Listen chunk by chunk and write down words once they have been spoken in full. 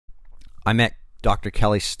I met Dr.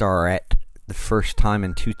 Kelly Starrett the first time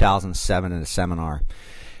in 2007 at a seminar.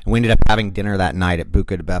 And we ended up having dinner that night at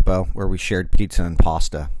Buca di Beppo, where we shared pizza and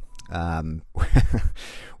pasta.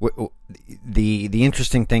 The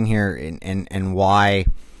interesting thing here and why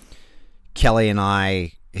Kelly and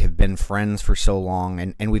I have been friends for so long,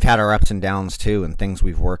 and we've had our ups and downs too, and things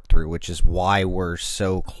we've worked through, which is why we're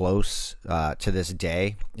so close to this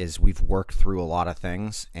day, is we've worked through a lot of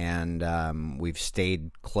things, and we've stayed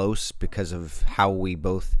close because of how we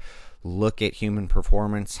both look at human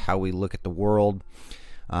performance, how we look at the world,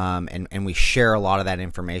 and we share a lot of that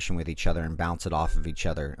information with each other and bounce it off of each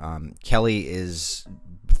other. Kelly is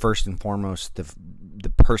first and foremost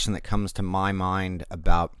the person that comes to my mind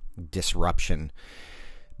about disruption,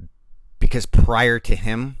 because prior to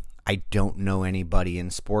him, I don't know anybody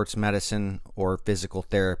in sports medicine or physical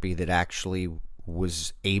therapy that actually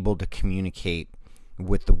was able to communicate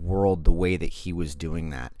with the world the way that he was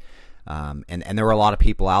doing that. And there were a lot of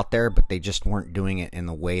people out there, but they just weren't doing it in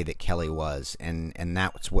the way that Kelly was. And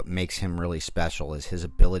that's what makes him really special, is his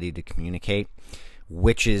ability to communicate,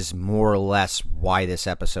 which is more or less why this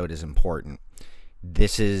episode is important.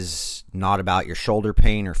 This is not about your shoulder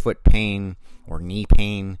pain or foot pain or knee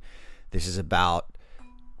pain. This is about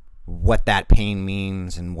what that pain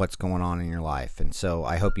means and what's going on in your life. And so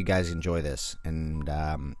I hope you guys enjoy this. And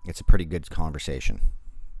it's a pretty good conversation.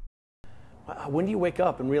 When do you wake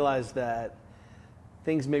up and realize that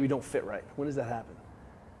things maybe don't fit right? When does that happen?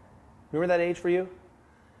 Remember that age for you?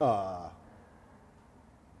 Yeah.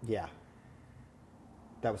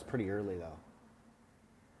 That was pretty early, though.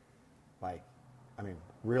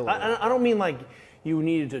 Really. I don't mean like you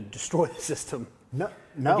needed to destroy the system. No.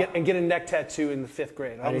 And get a neck tattoo in the 5th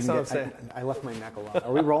grade. I left my neck alone.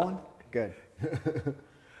 Are we rolling? Good.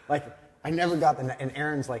 I never got the neck. And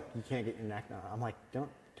Aaron's like, you can't get your neck done. I'm like, are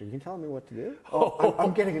you telling me what to do?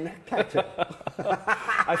 I'm getting a neck tattoo.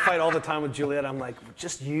 I fight all the time with Juliet. I'm like,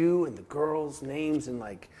 just you and the girls' names and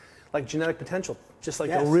like genetic potential. Just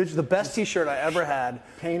like the best T-shirt I ever had.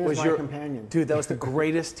 Pain was my companion. Dude, that was the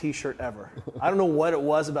greatest T-shirt ever. I don't know what it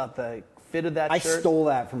was about the fit of that shirt. I stole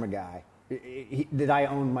that from a guy that I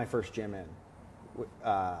owned my first gym in,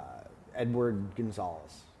 Edward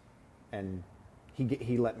Gonzalez, and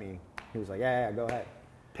he let me. He was like, yeah, go ahead.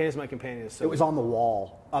 Pain is my companion. It was on the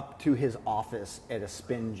wall up to his office at a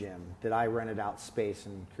spin gym that I rented out space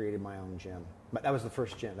and created my own gym. But that was the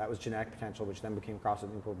first gym. That was Genetic Potential, which then became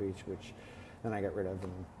CrossFit Newport Beach, which then I got rid of,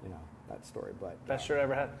 and that story. But best shirt I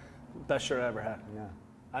ever had. Best shirt I ever had. Yeah.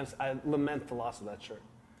 I lament the loss of that shirt.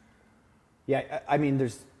 Yeah, I mean,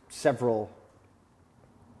 there's several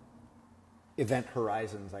event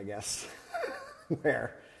horizons, I guess,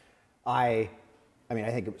 where I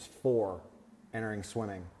think it was 4 entering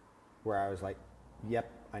swimming, where I was like, yep,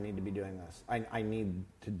 I need to be doing this. I need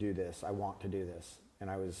to do this. I want to do this. And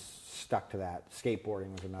I was stuck to that.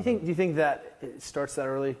 Skateboarding was another. Do you think that it starts that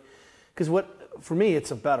early? Because for me,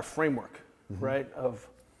 it's about a framework, right, of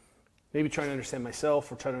maybe trying to understand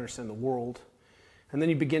myself or trying to understand the world. And then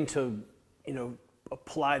you begin to,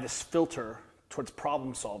 apply this filter towards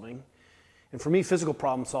problem solving. And for me, physical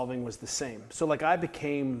problem solving was the same. So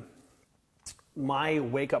my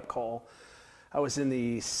wake-up call, I was in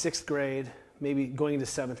the 6th grade, maybe going into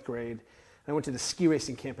 7th grade. I went to the ski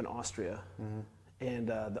racing camp in Austria, and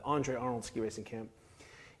the Andre Arnold ski racing camp.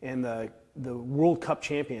 And the World Cup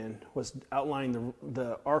champion was outlining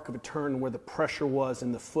the arc of a turn where the pressure was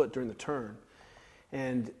in the foot during the turn.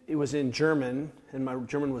 And it was in German, and my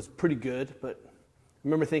German was pretty good, but I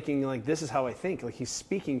remember thinking, like, this is how I think. Like, he's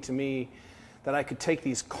speaking to me that I could take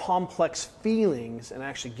these complex feelings and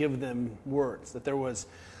actually give them words. That there was,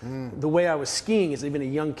 the way I was skiing as even a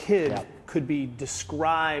young kid could be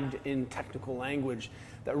described in technical language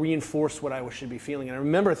that reinforced what I should be feeling. And I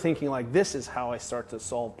remember thinking, like, this is how I start to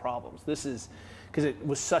solve problems. This is, because it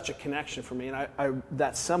was such a connection for me. And I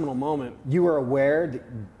that seminal moment. You were aware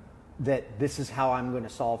that this is how I'm going to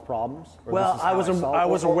solve problems? Well, I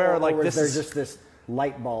was aware, like, this is just this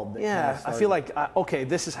light bulb that I feel like, okay,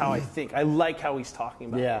 this is how I think. I like how he's talking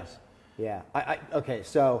about this. Yeah. Okay,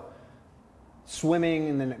 so swimming,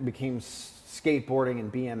 and then it became skateboarding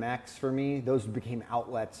and BMX for me. Those became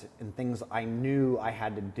outlets and things I knew I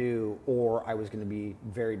had to do, or I was going to be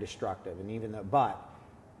very destructive. And but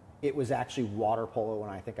it was actually water polo when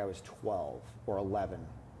I think I was 12 or 11.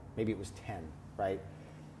 Maybe it was 10, right?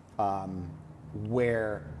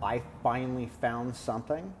 Where I finally found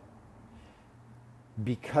something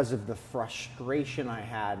because of the frustration I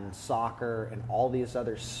had in soccer and all these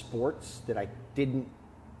other sports that I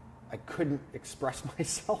couldn't express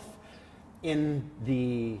myself in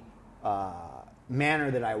the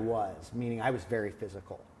manner that I was, meaning I was very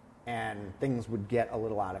physical. and things would get a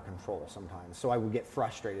little out of control sometimes. So I would get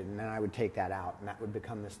frustrated, and then I would take that out, and that would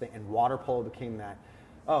become this thing. And water polo became that,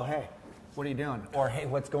 oh, hey, what are you doing? Or, hey,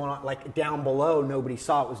 what's going on? Like, down below, nobody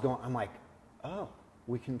saw it was going on. I'm like, oh,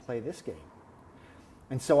 we can play this game.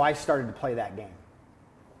 And so I started to play that game.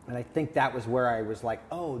 And I think that was where I was like,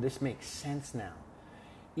 oh, this makes sense now.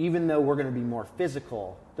 Even though we're going to be more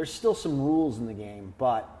physical, there's still some rules in the game,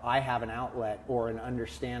 but I have an outlet or an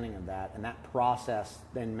understanding of that, and that process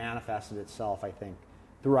then manifested itself, I think,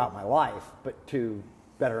 throughout my life, but to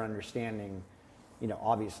better understanding,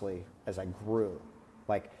 obviously, as I grew.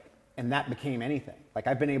 And that became anything.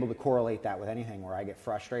 I've been able to correlate that with anything where I get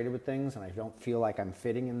frustrated with things and I don't feel like I'm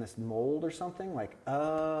fitting in this mold or something.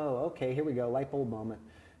 Oh, okay, here we go, light bulb moment.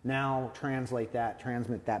 Now transmit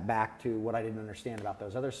that back to what I didn't understand about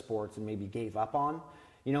those other sports and maybe gave up on.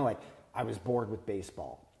 I was bored with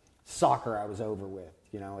baseball. Soccer I was over with,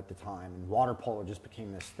 at the time. And water polo just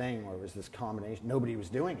became this thing where it was this combination. Nobody was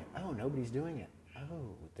doing it. Oh, nobody's doing it.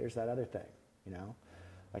 Oh, there's that other thing,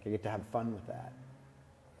 I get to have fun with that.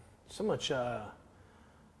 So much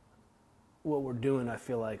what we're doing, I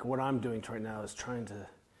feel like, what I'm doing right now is trying to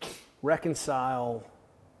reconcile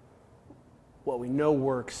what we know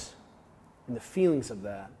works and the feelings of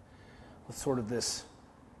that with sort of this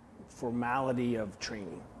formality of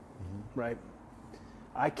training, right?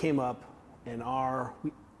 I came up and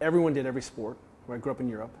everyone did every sport. Where I grew up in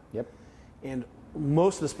Europe. Yep. And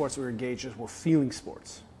most of the sports we were engaged in were feeling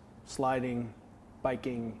sports. Sliding,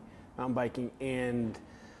 biking, mountain biking, and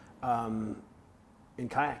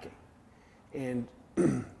kayaking. And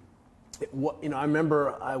I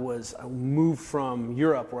remember I moved from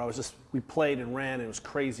Europe where we played and ran and it was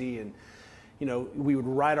crazy, and we would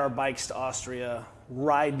ride our bikes to Austria,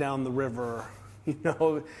 ride down the river,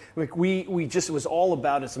 we just, it was all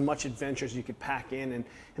about as much adventure as you could pack in and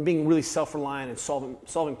being really self-reliant and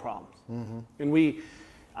solving problems. Mm-hmm. And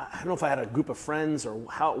I don't know if I had a group of friends or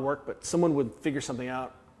how it worked, but someone would figure something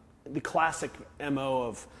out. The classic MO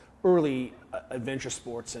of early adventure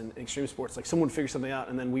sports and extreme sports, someone would figure something out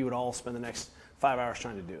and then we would all spend the next 5 hours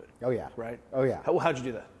trying to do it. Oh yeah. Right? Oh yeah. How'd you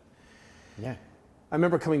do that? Yeah. I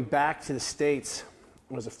remember coming back to the States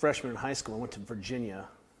when I was a freshman in high school. I went to Virginia,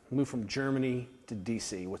 moved from Germany to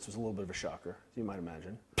DC, which was a little bit of a shocker, as you might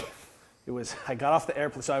imagine. I got off the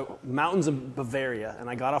airplane, mountains of Bavaria, and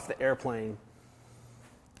I got off the airplane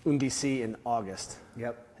in DC in August.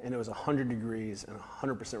 Yep. And it was 100 degrees and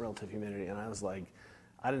 100% relative humidity, and I was like,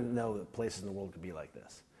 I didn't know that places in the world could be like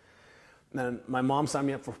this. And then my mom signed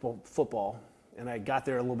me up for football, and I got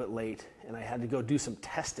there a little bit late, and I had to go do some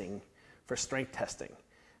testing for strength testing.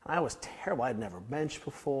 And I was terrible. I had never benched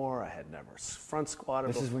before. I had never front squatted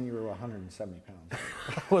before. This is when you were 170 pounds.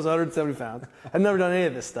 I was 170 pounds. I'd never done any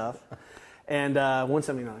of this stuff. And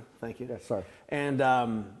 179, thank you. Yeah, sorry. And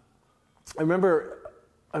I remember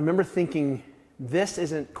thinking, this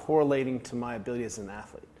isn't correlating to my ability as an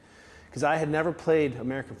athlete. Because I had never played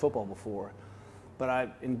American football before,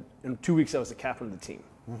 but in 2 weeks I was the captain of the team.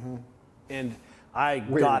 Mm-hmm. And I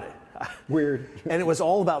got it. Weird. And it was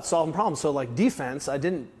all about solving problems. So defense, I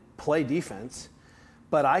didn't play defense,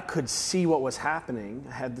 but I could see what was happening.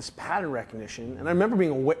 I had this pattern recognition. And I remember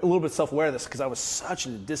being a little bit self-aware of this because I was such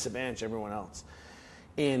at a disadvantage to everyone else.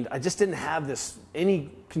 And I just didn't have any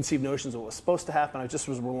conceived notions of what was supposed to happen. I just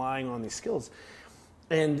was relying on these skills.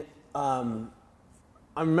 And I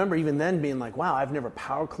remember even then being like, wow, I've never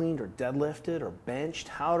power cleaned or deadlifted or benched.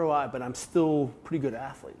 But I'm still a pretty good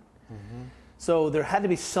athlete. Mm-hmm. So there had to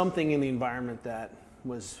be something in the environment that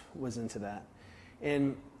was into that.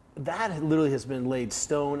 And that literally has been laid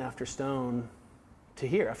stone after stone to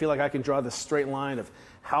here. I feel like I can draw this straight line of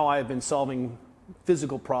how I've been solving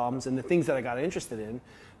physical problems and the things that I got interested in,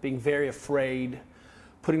 being very afraid,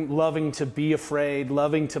 loving to be afraid,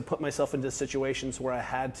 loving to put myself into situations where I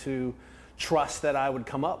had to trust that I would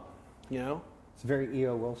come up, It's very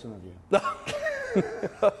E.O. Wilson of you.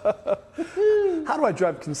 How do I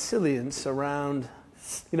drive consilience around,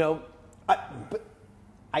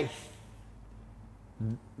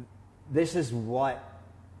 this is what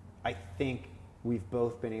I think we've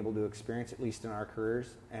both been able to experience, at least in our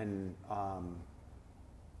careers, and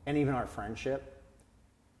even our friendship,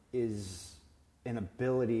 is an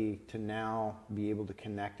ability to now be able to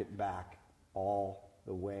connect it back all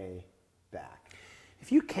the way back.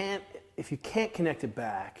 If you can't connect it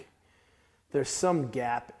back, there's some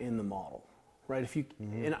gap in the model, right?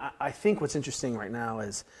 Mm-hmm. And I think what's interesting right now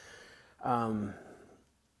is,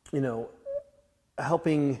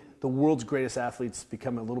 helping the world's greatest athletes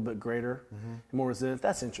become a little bit greater and more resilient.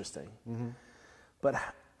 That's interesting. Mm-hmm. But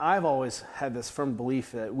I've always had this firm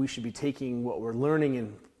belief that we should be taking what we're learning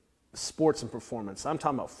in sports and performance. I'm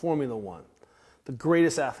talking about Formula One, the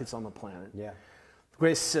greatest athletes on the planet, Yeah. the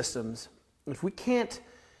greatest systems. If we can't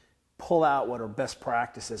pull out what are best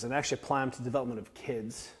practices and actually apply them to the development of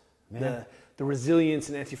kids, the resilience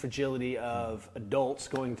and anti-fragility of adults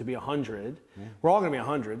going to be 100, we're all going to be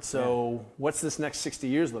 100, so what's this next 60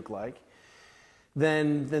 years look like?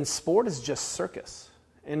 Then sport is just circus.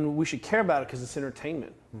 And we should care about it because it's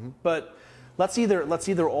entertainment. But let's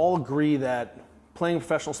either all agree that playing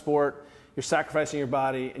professional sport, you're sacrificing your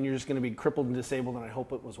body and you're just going to be crippled and disabled, and I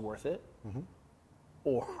hope it was worth it.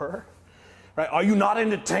 Or, right, are you not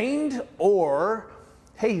entertained? Or,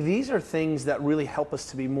 hey, these are things that really help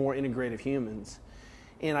us to be more integrative humans.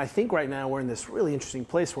 And I think right now we're in this really interesting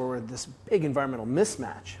place where we're in this big environmental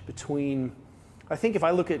mismatch between, I think if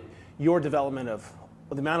I look at your development of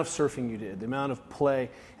the amount of surfing you did, the amount of play,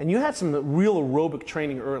 and you had some real aerobic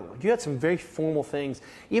training early. You had some very formal things.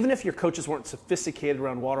 Even if your coaches weren't sophisticated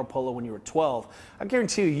around water polo when you were 12, I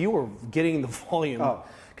guarantee you were getting the volume,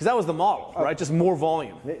 because that was the model, right? Just more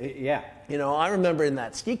volume. Yeah. You know, I remember in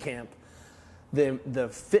that ski camp, the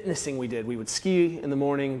fitnessing we did. We would ski in the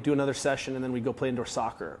morning, do another session, and then we'd go play indoor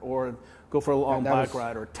soccer or go for a long bike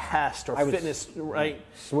ride or test or fitness, right?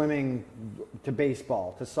 Swimming to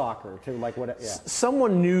baseball to soccer to like what? Yeah.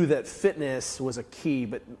 Someone knew that fitness was a key,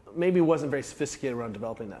 but maybe wasn't very sophisticated around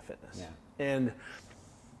developing that fitness. Yeah.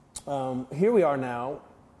 And here we are now.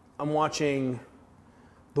 I'm watching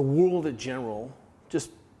the world in general,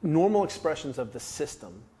 just normal expressions of the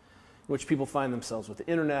system, in which people find themselves with the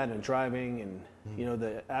internet and driving and you know,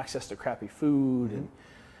 the access to crappy food and.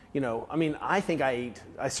 You know, I mean, I think I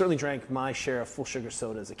certainly drank my share of full sugar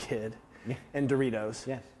soda as a kid and Doritos.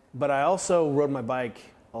 Yes. But I also rode my bike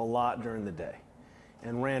a lot during the day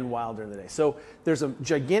and ran wild during the day. So there's a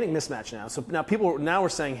gigantic mismatch now. So now we're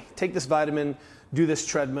saying, take this vitamin, do this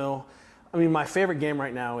treadmill. I mean, my favorite game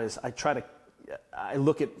right now is I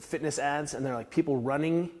look at fitness ads and they're like people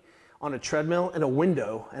running on a treadmill in a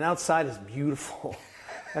window and outside is beautiful.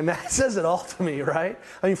 And that says it all to me, right?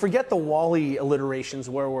 I mean, forget the Wall-E alliterations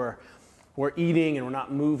where we're eating and we're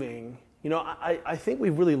not moving. You know, I think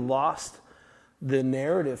we've really lost the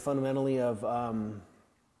narrative fundamentally of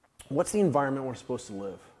what's the environment we're supposed to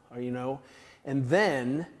live, or, you know? And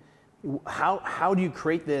then how do you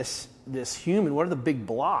create this human? What are the big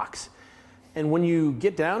blocks? And when you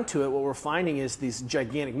get down to it, what we're finding is these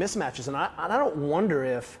gigantic mismatches. And I don't wonder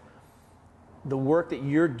if the work that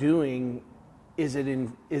you're doing is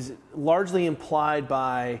it largely implied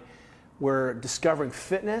by we're discovering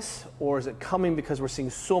fitness, or is it coming because we're seeing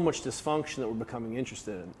so much dysfunction that we're becoming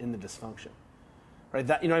interested in the dysfunction? Right?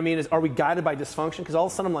 That, you know what I mean? Are we guided by dysfunction? Because all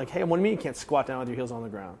of a sudden I'm like, hey, what do you mean you can't squat down with your heels on the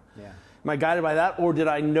ground? Yeah. Am I guided by that, or did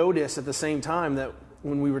I notice at the same time that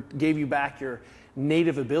when we gave you back your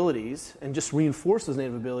native abilities and just reinforced those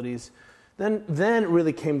native abilities, then it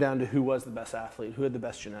really came down to who was the best athlete, who had the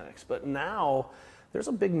best genetics. But now there's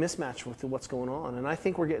a big mismatch with what's going on. And I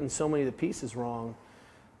think we're getting so many of the pieces wrong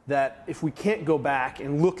that if we can't go back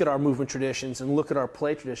and look at our movement traditions and look at our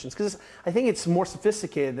play traditions, because I think it's more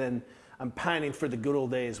sophisticated than I'm pining for the good old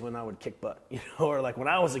days when I would kick butt, you know, or like when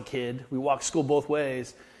I was a kid, we walked to school both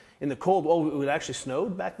ways in the cold. Oh, it actually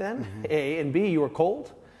snowed back then, A, and B, you were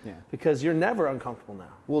cold, because you're never uncomfortable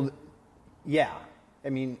now. Well, yeah. I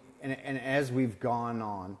mean, and as we've gone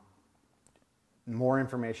on, more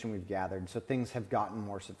information we've gathered, so things have gotten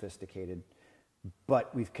more sophisticated,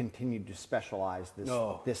 but we've continued to specialize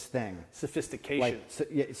this thing. Sophistication.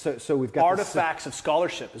 Like, so we've got artifacts of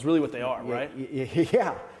scholarship is really what they are, right?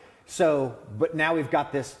 Yeah. So, but now we've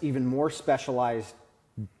got this even more specialized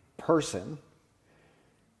person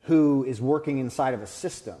who is working inside of a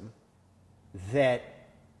system that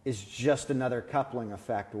is just another coupling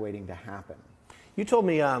effect waiting to happen. You told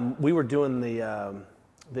me we were doing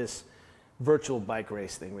this virtual bike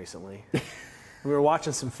race thing recently. We were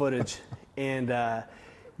watching some footage, and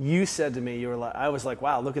you said to me, I was like,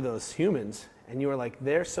 wow, look at those humans. And you were like,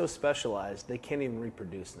 they're so specialized, they can't even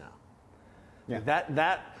reproduce now. Yeah.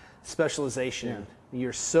 That specialization,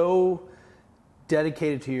 you're so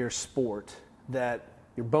dedicated to your sport that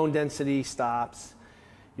your bone density stops,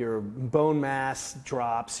 your bone mass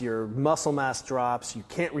drops, your muscle mass drops, you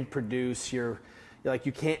can't reproduce, you're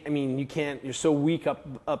so weak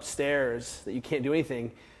upstairs that you can't do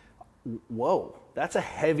anything. Whoa, that's a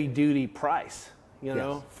heavy duty price,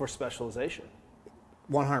 for specialization.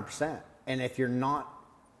 100%. And if you're not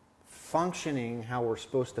functioning how we're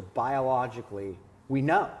supposed to biologically, we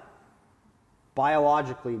know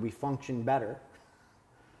biologically we function better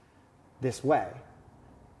this way,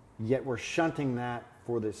 yet we're shunting that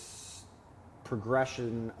for this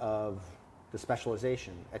progression of the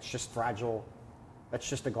specialization. It's just fragile That's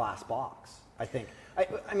just a glass box, I think.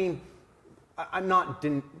 I mean, I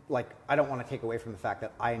don't want to take away from the fact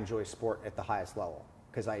that I enjoy sport at the highest level,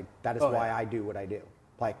 because that is why I do what I do.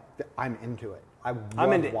 Like, I'm into it.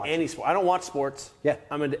 I'm into any sport. I don't watch sports. Yeah.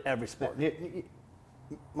 I'm into every sport.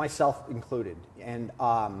 Myself included. And,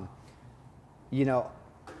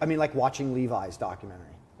 like watching Levi's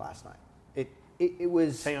documentary last night. It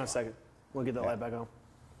was... Hang on a second. We'll get that light back on.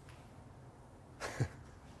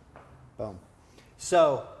 Boom.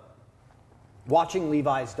 So, watching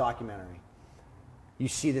Levi's documentary, you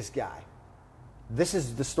see this guy. This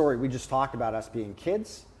is the story we just talked about, us being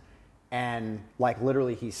kids, and like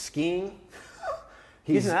literally he's skiing.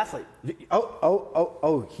 He's an athlete.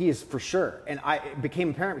 Oh, he is for sure. And it became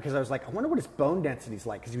apparent because I was like, I wonder what his bone density is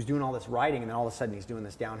like, because he was doing all this riding, and then all of a sudden he's doing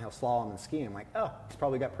this downhill slalom and skiing. I'm like, oh, he's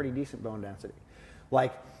probably got pretty decent bone density.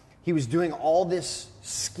 Like, he was doing all this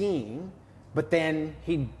skiing, but then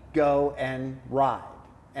he'd go and ride.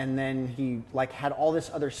 And then he like had all this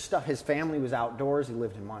other stuff. His family was outdoors. He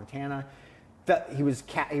lived in Montana. He was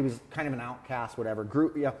kind of an outcast, whatever.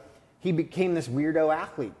 He became this weirdo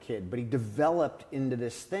athlete kid, but he developed into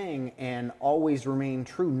this thing and always remained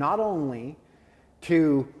true, not only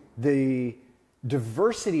to the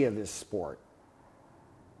diversity of his sport,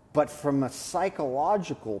 but from a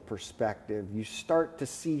psychological perspective, you start to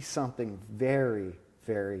see something very,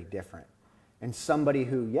 very different. And somebody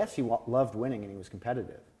who, yes, he loved winning and he was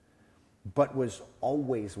competitive, but was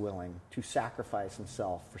always willing to sacrifice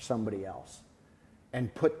himself for somebody else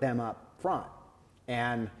and put them up front.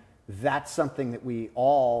 And that's something that we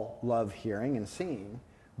all love hearing and seeing,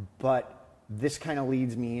 but this kind of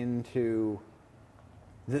leads me into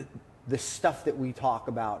the stuff that we talk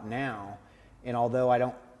about now. And although I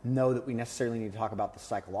don't know that we necessarily need to talk about the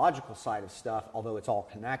psychological side of stuff, although it's all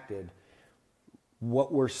connected,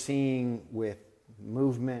 what we're seeing with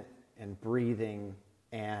movement and breathing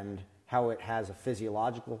and how it has a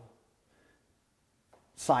physiological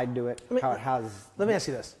side to it, how it has... Let me ask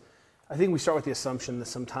you this. I think we start with the assumption that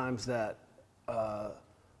sometimes that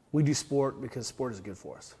we do sport because sport is good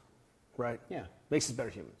for us, right? Yeah. Makes us better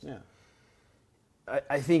humans. Yeah.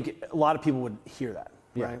 I think a lot of people would hear that,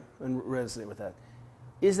 right? And resonate with that.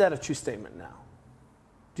 Is that a true statement now?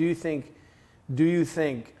 Do you think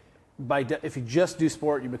if you just do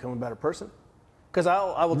sport, you become a better person? Because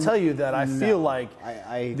I will tell you that I feel like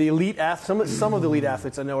the elite some of the elite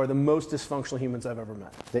athletes I know are the most dysfunctional humans I've ever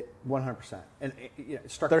met. 100%. And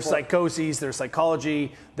their psychoses, their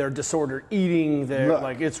psychology, their disordered eating,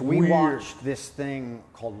 it's weird. We watched this thing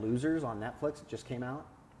called Losers on Netflix. It just came out.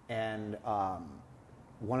 And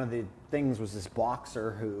one of the things was this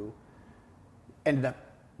boxer who ended up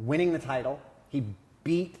winning the title. He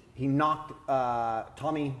knocked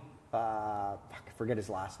Tommy... I forget his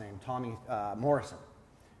last name, Tommy Morrison,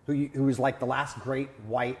 who was like the last great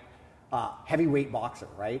white heavyweight boxer,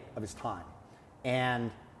 right, of his time,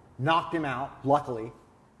 and knocked him out, luckily,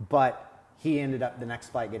 but he ended up the next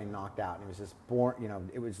fight getting knocked out, and he was this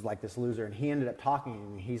it was like this loser, and he ended up talking,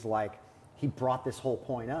 and he's like, he brought this whole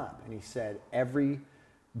point up, and he said every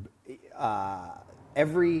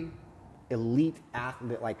elite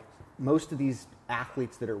athlete, like most of these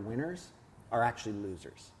athletes that are winners are actually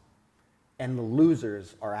losers. And the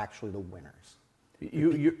losers are actually the winners.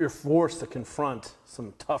 You're forced to confront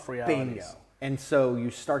some tough realities. Bingo. And so you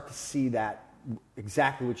start to see that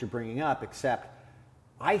exactly what you're bringing up, except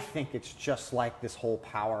I think it's just like this whole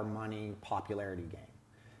power, money, popularity game.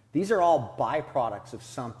 These are all byproducts of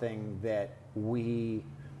something that we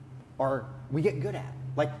get good at.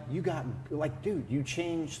 Dude, you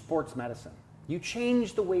changed sports medicine. You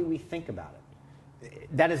changed the way we think about it.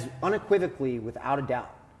 That is unequivocally, without a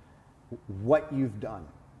doubt, what you've done.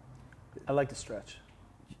 I like to stretch.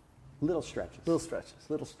 Little stretches.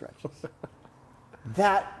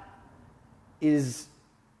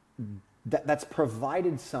 That's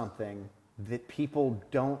provided something that people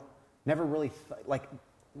never really,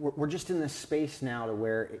 we're just in this space now to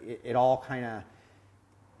where it all kind of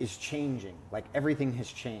is changing. Like everything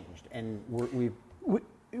has changed. And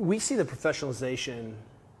we see the professionalization,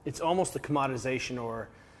 it's almost the commoditization or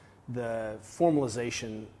the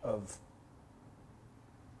formalization of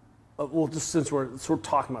just since we're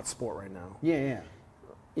talking about sport right now. Yeah.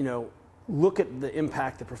 Look at the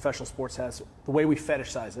impact that professional sports has, the way we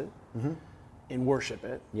fetishize it and worship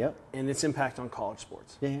it, and its impact on college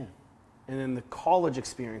sports. Yeah. And then the college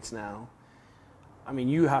experience now, I mean,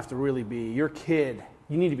 you have to really your kid,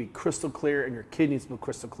 you need to be crystal clear, and your kid needs to be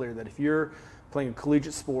crystal clear that if you're playing a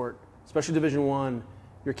collegiate sport, especially Division I,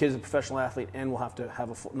 your kid is a professional athlete and will have to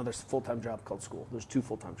have another full-time job called school. There's 2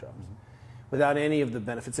 full-time jobs without any of the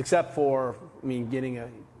benefits, except for, getting a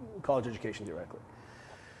college education theoretically.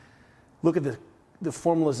 look at the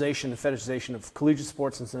formalization and fetishization of collegiate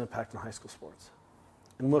sports and its impact on high school sports.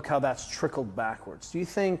 And look how that's trickled backwards. Do you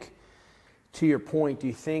think, to your point, do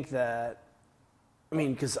you think that, I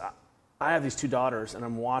mean, because I have these two daughters and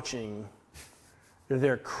I'm watching,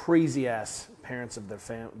 they're crazy-ass parents of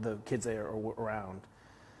the kids they are around,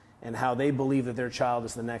 and how they believe that their child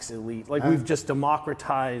is the next elite. Like, we've just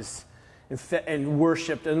democratized and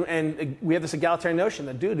worshipped, and we have this egalitarian notion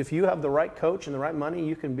that, dude, if you have the right coach and the right money,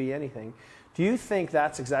 you can be anything. Do you think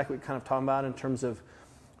that's exactly what you're kind of talking about in terms of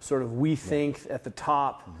sort of we think at the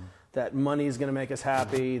top that money is going to make us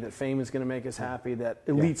happy, that fame is going to make us happy, that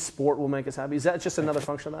elite sport will make us happy? Is that just another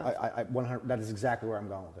function of that? That is exactly where I'm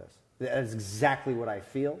going with this. That is exactly what I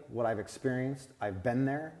feel, what I've experienced. I've been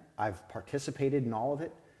there. I've participated in all of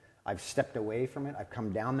it. I've stepped away from it. I've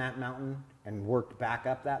come down that mountain and worked back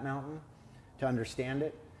up that mountain to understand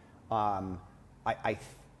it.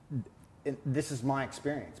 This is my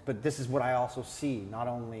experience, but this is what I also see, not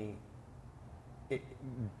only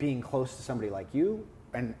being close to somebody like you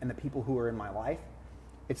and the people who are in my life.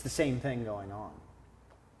 It's the same thing going on.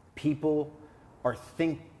 People are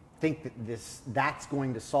think that that's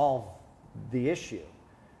going to solve the issue.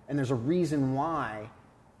 And there's a reason why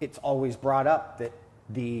it's always brought up that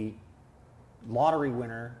the lottery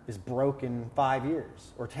winner is broke in 5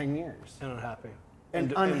 years or 10 years. And unhappy.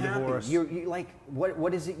 And unhappy. You like,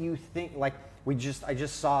 what is it you think? Like, I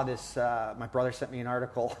just saw this, my brother sent me an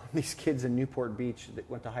article, these kids in Newport Beach that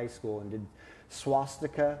went to high school and did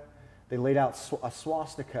swastika. They laid out a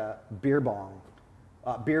swastika beer pong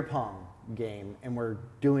game, and we're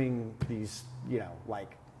doing these,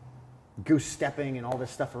 like goose stepping and all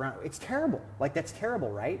this stuff around. It's terrible. Like, that's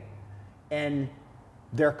terrible, right? And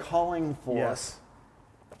they're calling for... Yes.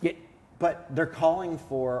 But they're calling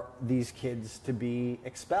for these kids to be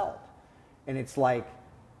expelled. And it's like,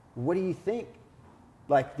 what do you think?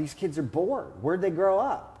 Like, these kids are bored. Where'd they grow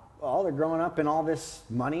up? Well, they're growing up in all this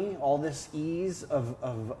money, all this ease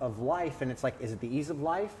of life. And it's like, is it the ease of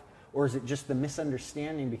life? Or is it just the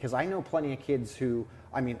misunderstanding? Because I know plenty of kids who,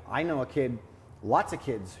 I know lots of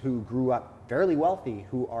kids who grew up fairly wealthy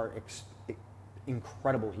who are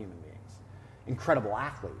incredible human beings. Incredible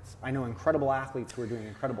athletes. I know incredible athletes who are doing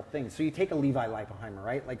incredible things. So you take a Levi Leipheimer,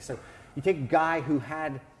 right? Like, so you take a guy who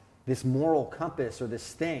had this moral compass or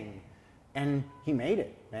this thing, and he made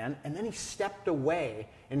it, man. And then he stepped away,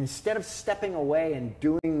 and instead of stepping away and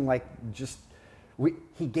doing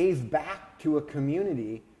he gave back to a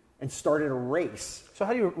community and started a race. So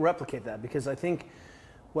how do you replicate that? Because I think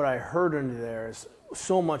what I heard under there is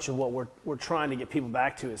so much of what we're trying to get people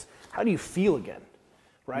back to is, how do you feel again?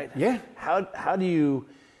 Right? Yeah. How do you,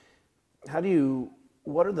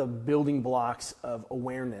 what are the building blocks of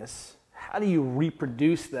awareness? How do you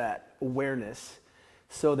reproduce that awareness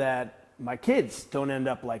so that my kids don't end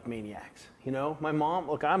up like maniacs? My mom,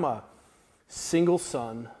 look, I'm a single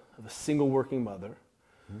son of a single working mother.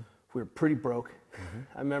 Mm-hmm. We were pretty broke. Mm-hmm.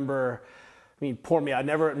 I remember, poor me, I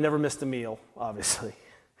never missed a meal, obviously.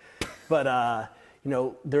 But,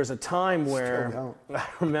 there's a time where I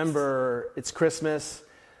remember it's Christmas.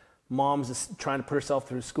 Mom's just trying to put herself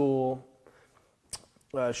through school.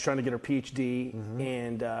 She's trying to get her PhD,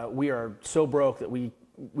 and we are so broke that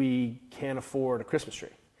we can't afford a Christmas tree.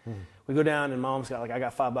 We go down, and Mom's got I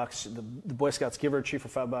got $5. The Boy Scouts give her a tree for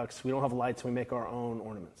 $5. We don't have lights, so we make our own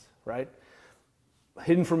ornaments, right?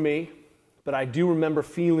 Hidden from me, but I do remember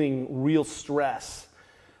feeling real stress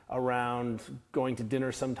around going to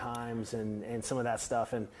dinner sometimes and some of that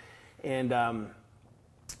stuff. And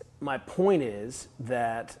my point is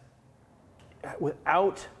that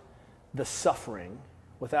without the suffering,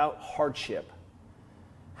 without hardship,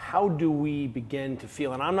 how do we begin to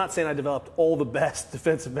feel? And I'm not saying I developed all the best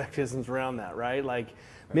defensive mechanisms around that, right? Like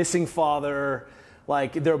missing father,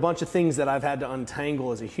 there are a bunch of things that I've had to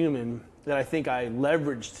untangle as a human that I think I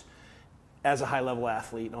leveraged as a high-level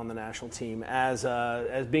athlete on the national team, as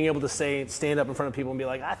being able to stand up in front of people and be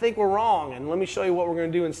like, I think we're wrong, and let me show you what we're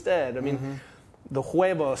going to do instead. The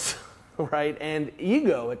huevos, right, and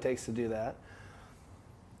ego it takes to do that.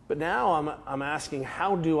 But now I'm asking,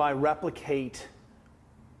 how do I replicate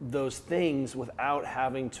those things without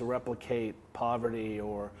having to replicate poverty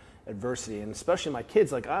or adversity? And especially my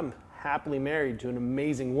kids, I'm happily married to an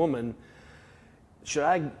amazing woman. Should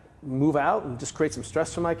I move out and just create some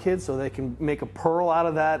stress for my kids so they can make a pearl out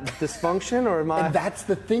of that dysfunction, or am I? And that's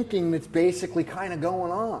the thinking that's basically kind of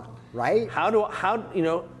going on, right?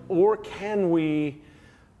 Or can we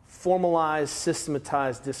formalize,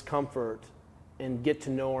 systematize discomfort and get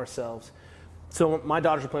to know ourselves? So my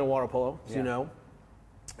daughters are playing water polo, as you know,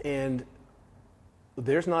 and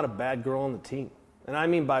there's not a bad girl on the team. And I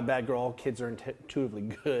mean by bad girl, all kids are intuitively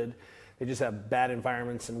good. They just have bad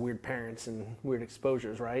environments and weird parents and weird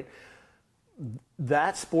exposures, right?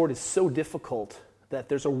 That sport is so difficult that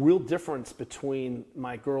there's a real difference between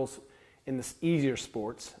my girls in the easier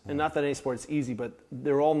sports, and not that any sport is easy, but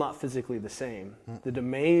they're all not physically the same. The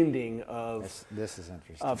demanding of this is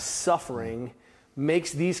interesting. Of suffering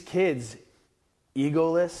makes these kids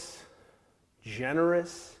egoless,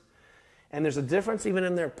 generous, and there's a difference even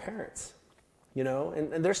in their parents, you know.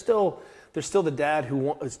 And they're still the dad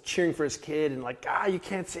who is cheering for his kid and like, you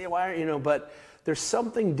can't say why, you know. But there's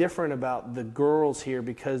something different about the girls here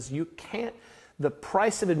because you can't. The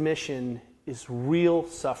price of admission is real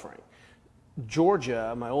suffering.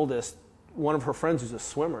 Georgia, my oldest, one of her friends who's a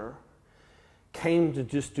swimmer, came to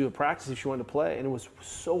just do a practice if she wanted to play, and it was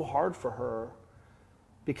so hard for her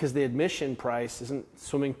because the admission price isn't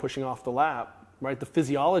swimming pushing off the lap, right? The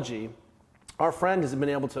physiology. Our friend has been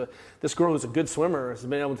able to, this girl who's a good swimmer, has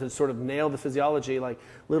been able to sort of nail the physiology, like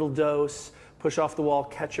little dose, push off the wall,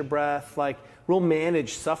 catch your breath, like real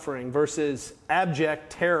managed suffering versus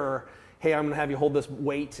abject terror. Hey, I'm going to have you hold this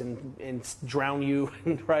weight and drown you,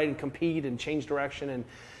 right, and compete and change direction. And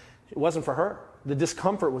it wasn't for her. The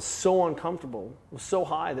discomfort was so uncomfortable, was so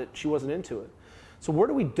high that she wasn't into it. So where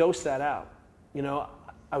do we dose that out? You know,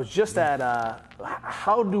 I was just at,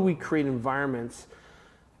 how do we create environments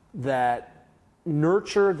that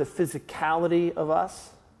nurture the physicality of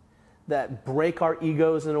us, that break our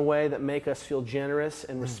egos in a way that make us feel generous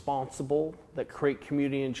and responsible, that create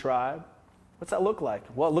community and tribe? What's that look like?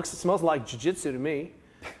 Well, it smells like jiu-jitsu to me.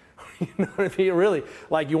 You know what I mean? Really,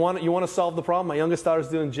 like you want to solve the problem. My youngest daughter's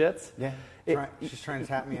doing jits. Yeah, she's trying to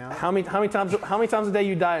tap me out. How many times a day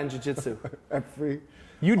you die in jiu-jitsu?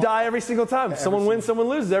 You die every single time. Someone wins, someone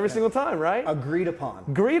loses every single time, right? Agreed upon.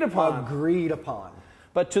 Agreed upon. Agreed upon.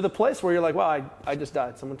 But to the place where you're like, wow, I just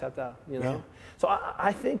died. Someone tapped out. You know. Yeah. So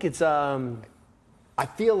I think it's. I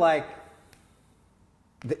feel like.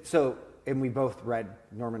 And we both read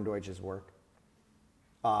Norman Deutsch's work.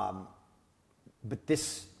 But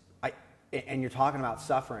this, and you're talking about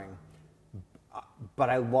suffering,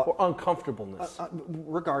 but I love or uncomfortableness.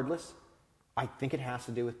 Regardless, I think it has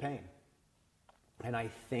to do with pain, and I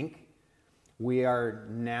think we are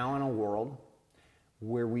now in a world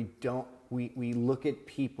where we look at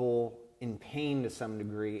people in pain to some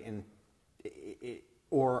degree, and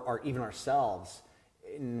or even ourselves,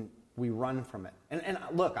 and we run from it. And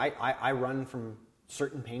look, I run from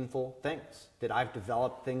certain painful things that I've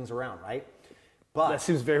developed things around, right? But that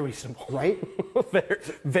seems very reasonable, right? very,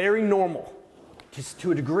 very normal, just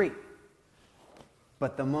to a degree.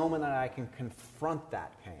 But the moment that I can confront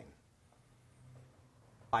that pain,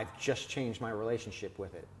 I've just changed my relationship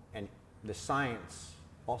with it. And the science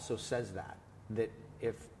also says that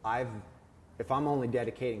if I'm only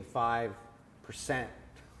dedicating 5%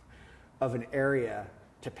 of an area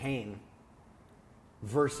to pain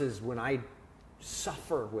versus when I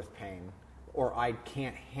suffer with pain or I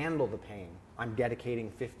can't handle the pain, I'm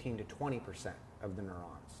dedicating 15 to 20% of the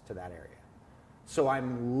neurons to that area. So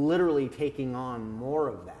I'm literally taking on more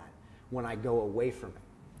of that when I go away from it.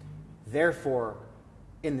 Therefore,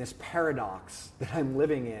 in this paradox that I'm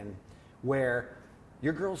living in, where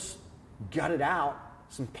your girls gutted out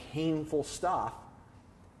some painful stuff,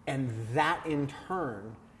 and that in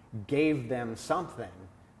turn gave them something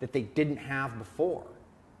that they didn't have before,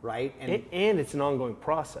 right? And it's an ongoing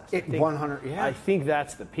process. 100, yeah. I think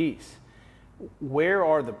that's the piece. Where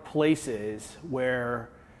are the places where,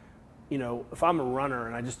 you know, if I'm a runner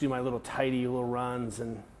and I just do my little tidy little runs,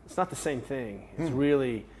 and it's not the same thing. It's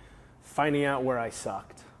really finding out where I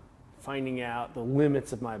sucked, finding out the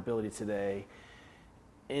limits of my ability today,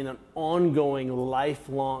 in an ongoing,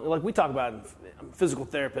 lifelong, like we talk about, I'm a physical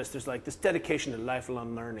therapist, there's like this dedication to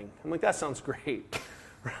lifelong learning. I'm like, that sounds great,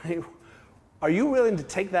 right? Are you willing to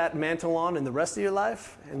take that mantle on in the rest of your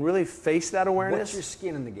life and really face that awareness? What's your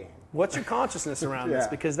skin in the game? What's your consciousness around this?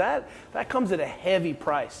 Because that comes at a heavy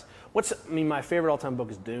price. My favorite all-time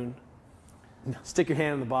book is Dune. No. Stick your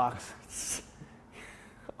hand in the box.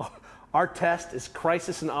 Our test is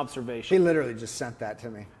crisis and observation. He literally just sent that to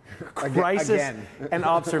me. Crisis again. and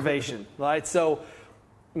observation, right? So,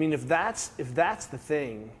 I mean, if that's the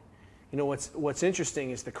thing, you know, what's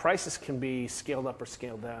interesting is the crisis can be scaled up or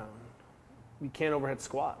scaled down. You can't overhead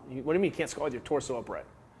squat. What do you mean you can't squat with your torso upright?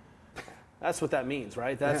 That's what that means,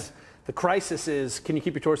 right? The crisis is, can you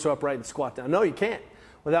keep your torso upright and squat down? No, you can't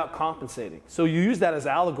without compensating. So you use that as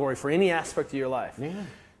allegory for any aspect of your life. Yeah.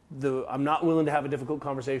 I'm not willing to have a difficult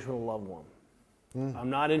conversation with a loved one. I'm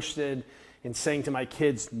not interested in saying to my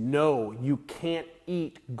kids, no, you can't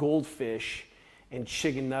eat goldfish and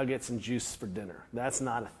chicken nuggets and juice for dinner. That's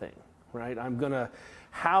not a thing, right? I'm going to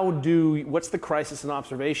what's the crisis and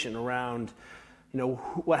observation around,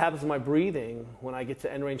 what happens to my breathing when I get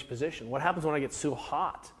to end range position? What happens when I get so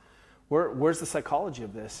hot? Where's the psychology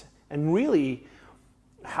of this? And really,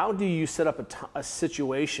 how do you set up a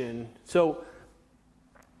situation? So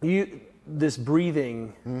this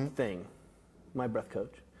breathing thing, my breath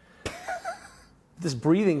coach, this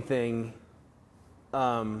breathing thing,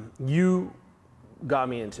 you got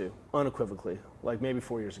me into unequivocally, like maybe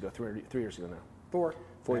 4 years ago, 3 years ago now. 4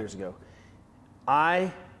 years ago.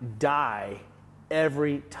 I die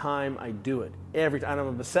every time I do it. Every time. I'm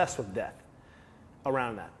obsessed with death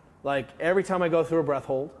around that. Like every time I go through a breath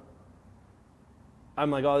hold,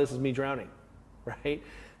 I'm like, oh, this is me drowning, right?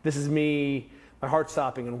 This is me, my heart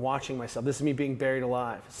stopping and watching myself. This is me being buried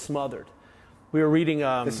alive, smothered. We were reading.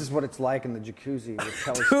 This is what it's like in the jacuzzi with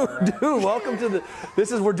Kelly Starrett. Dude, welcome to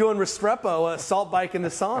we're doing Restrepo, a salt bike in the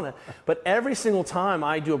sauna. But every single time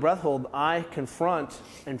I do a breath hold, I confront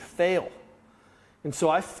and fail. And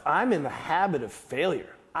so I'm in the habit of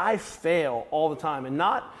failure. I fail all the time, and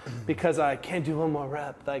not because I can't do one more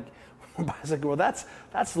rep. Like, well, that's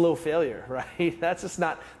low failure, right? That's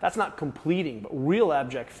not completing, but real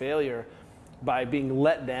abject failure by being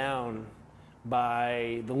let down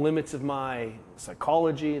by the limits of my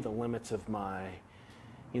psychology, the limits of my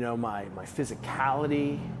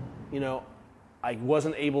physicality. I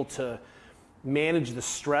wasn't able to manage the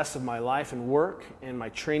stress of my life and work, and my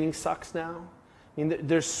training sucks now. I mean,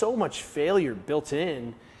 there's so much failure built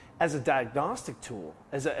in as a diagnostic tool,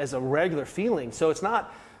 as a regular feeling. So it's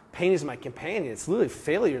not pain is my companion, it's literally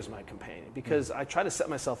failure is my companion, because I try to set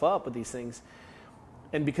myself up with these things.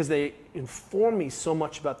 And because they inform me so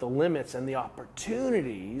much about the limits and the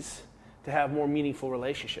opportunities to have more meaningful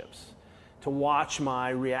relationships, to watch my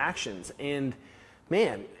reactions. And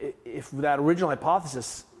man, if that original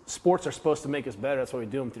hypothesis, sports are supposed to make us better, that's why we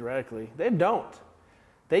do them theoretically, they don't.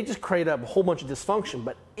 They just create a whole bunch of dysfunction.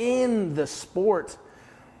 But in the sport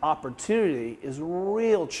opportunity is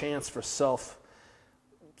real chance for salvation.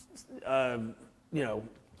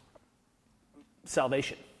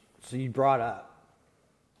 So you brought up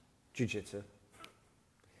jiu-jitsu,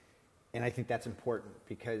 and I think that's important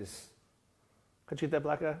because. How'd you get that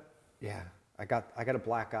black eye? Yeah, I got a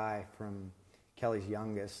black eye from Kelly's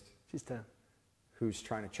youngest. She's 10. Who's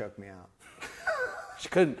trying to choke me out. She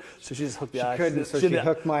couldn't, so she just hooked the eye. She couldn't, so she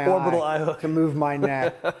hooked my orbital eye hook to move my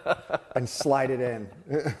neck and slide it in.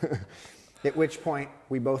 At which point,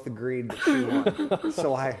 we both agreed that she won.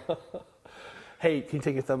 So Hey, can you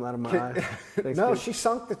take your thumb out of my eye? Thanks, no, kid. she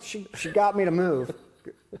sunk the. She got me to move,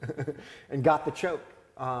 and got the choke.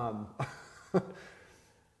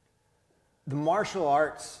 The martial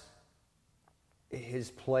arts has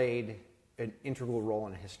played an integral role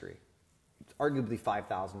in history. It's arguably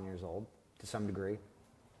 5,000 years old to some degree,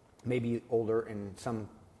 maybe older in some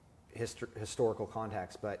historical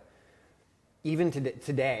context, but even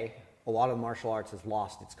today, a lot of martial arts has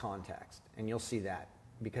lost its context, and you'll see that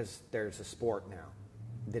because there's a sport now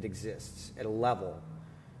that exists at a level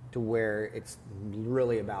to where it's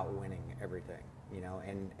really about winning everything,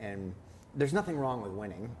 and there's nothing wrong with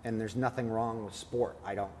winning, and there's nothing wrong with sport,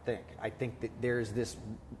 I don't think. I think that there's this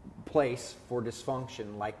place for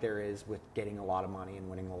dysfunction like there is with getting a lot of money and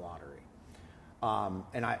winning the lottery.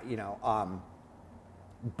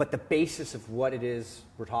 But the basis of what it is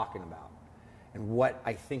we're talking about and what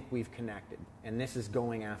I think we've connected, and this is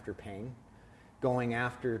going after pain, going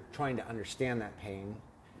after trying to understand that pain,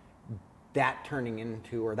 that turning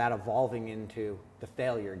into, or that evolving into the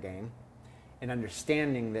failure game, and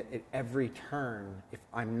understanding that at every turn, if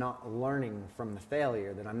I'm not learning from the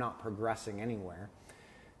failure, that I'm not progressing anywhere,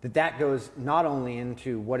 that goes not only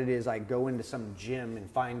into what it is I go into some gym and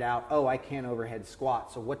find out, oh, I can't overhead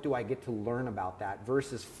squat, so what do I get to learn about that,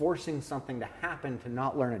 versus forcing something to happen to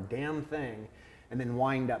not learn a damn thing and then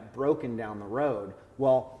wind up broken down the road.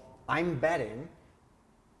 Well, I'm guaranteeing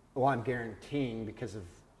because of,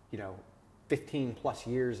 15 plus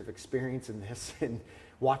years of experience in this and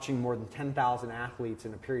watching more than 10,000 athletes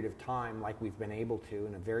in a period of time like we've been able to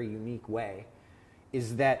in a very unique way,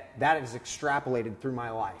 is that is extrapolated through my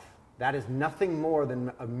life. That is nothing more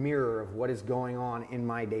than a mirror of what is going on in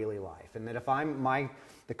my daily life. And that if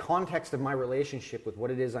the context of my relationship with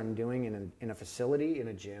what it is I'm doing in a facility, in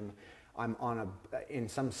a gym, I'm in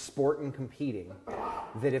some sport and competing,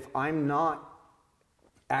 that if I'm not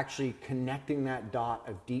actually connecting that dot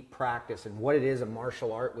of deep practice and what it is a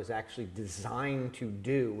martial art was actually designed to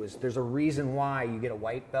do, is there's a reason why you get a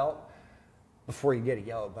white belt before you get a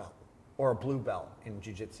yellow belt or a blue belt in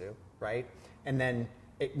jiu-jitsu, right? And then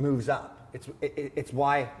it moves up. It's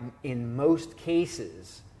why in most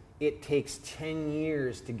cases it takes 10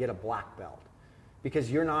 years to get a black belt,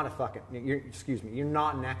 because you're not you're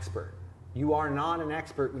not an expert. You are not an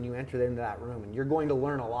expert when you enter into that room, and you're going to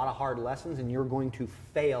learn a lot of hard lessons, and you're going to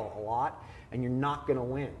fail a lot, and you're not going to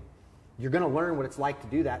win. You're going to learn what it's like to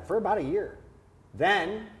do that for about a year.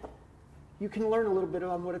 Then you can learn a little bit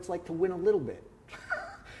on what it's like to win a little bit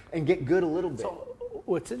and get good a little bit. So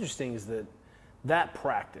what's interesting is that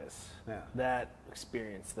practice, that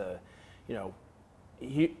experience,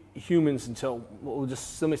 humans until,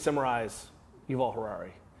 let me summarize Yuval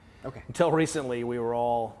Harari. Okay. Until recently, we were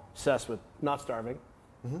all obsessed with not starving,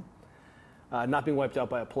 not being wiped out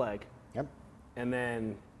by a plague, and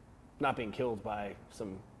then not being killed by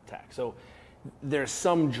some attack. So there's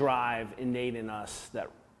some drive innate in us that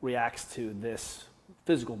reacts to this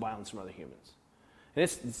physical violence from other humans. And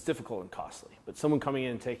it's difficult and costly. But someone coming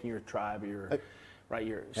in and taking your tribe, your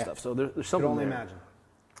stuff. So there's something Could only there. imagine.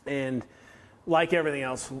 And like everything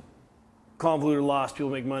else, convoluted loss, people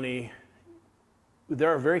make money. There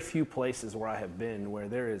are very few places where I have been where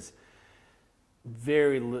there is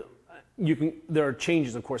very little. There are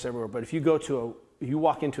changes, of course, everywhere. But if you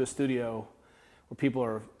walk into a studio where people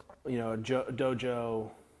are, a dojo,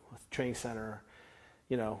 a training center,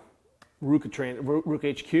 Rook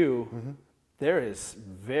HQ, there is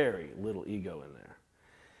very little ego in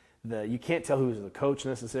there. You can't tell who's the coach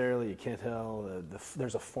necessarily. You can't tell.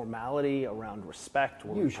 There's a formality around respect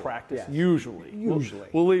or practice. Yes. Usually.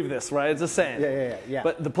 We'll leave this, right? It's a saying. Yeah.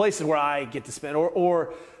 But the places where I get to spend,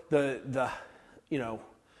 or the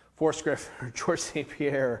Forrest Griffin or George St.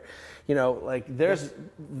 Pierre,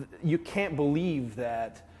 you can't believe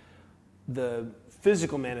that the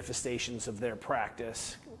physical manifestations of their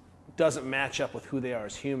practice doesn't match up with who they are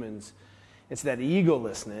as humans. It's that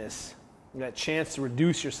egolessness, that chance to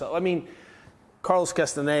reduce yourself. I mean, Carlos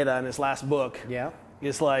Castaneda in his last book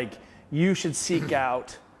is like, you should seek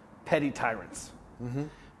out petty tyrants,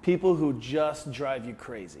 people who just drive you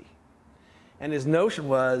crazy. And his notion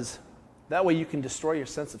was, that way you can destroy your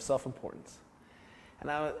sense of self-importance.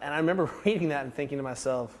 And I remember reading that and thinking to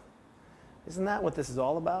myself, isn't that what this is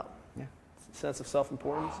all about? Yeah. Sense of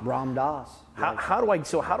self-importance? Ram Dass. How do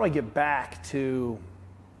I get back to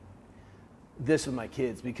this with my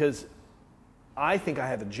kids? Because I think I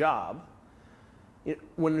have a job.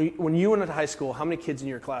 When you went into high school, how many kids in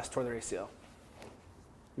your class tore their ACL?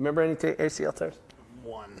 Remember any ACL tears?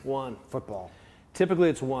 One. Football. Typically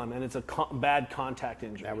it's one, and it's a bad contact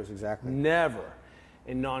injury. That was exactly. Never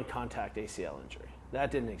a non-contact ACL injury.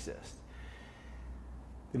 That didn't exist.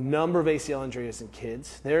 The number of ACL injuries in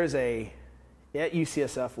kids, at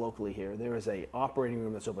UCSF locally here, there is a operating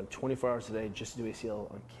room that's open 24 hours a day just to do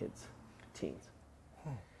ACL on kids, teens.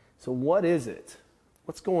 So what is it?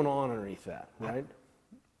 What's going on underneath that, right?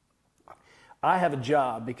 I have a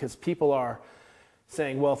job because people are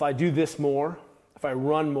saying, well, if I do this more, if I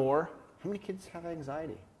run more. How many kids have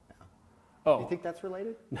anxiety now? Oh. Do you think that's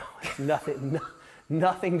related? No, it's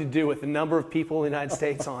nothing to do with the number of people in the United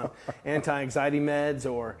States on anti-anxiety meds,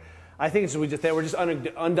 or I think they were just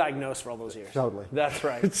undiagnosed for all those years. Totally. That's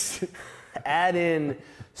right. Add in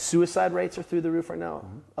suicide rates are through the roof right now,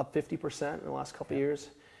 up 50% in the last couple of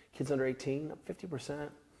years. Kids under 18, up 50%.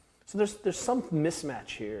 So there's some mismatch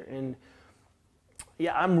here. And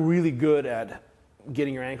yeah, I'm really good at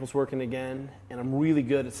getting your ankles working again, and I'm really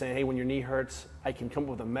good at saying, hey, when your knee hurts, I can come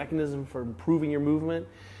up with a mechanism for improving your movement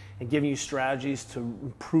and giving you strategies to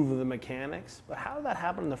improve the mechanics. But how did that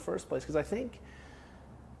happen in the first place? Because I think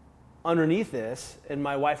underneath this, and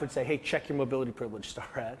my wife would say, hey, check your mobility privilege,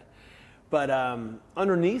 Starrett. But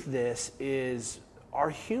underneath this is,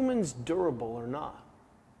 are humans durable or not?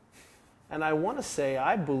 And I want to say,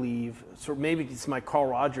 I believe, so maybe it's my Carl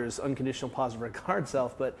Rogers unconditional positive regard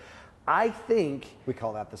self, but I think... We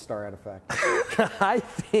call that the Starrett effect. I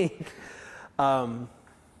think... hang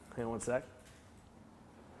on one sec.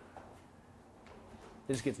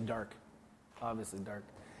 It just gets dark. Obviously dark.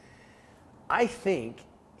 I think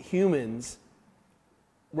humans...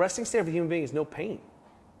 Resting state of a human being is no pain.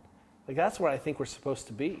 Like, that's where I think we're supposed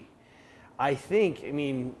to be. I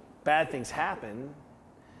mean, bad things happen,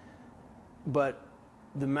 but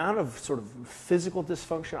the amount of sort of physical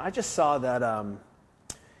dysfunction... I just saw that...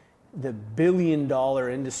 the billion-dollar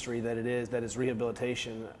industry that is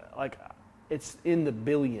rehabilitation, like, it's in the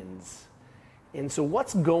billions. And so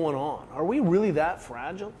what's going on? Are we really that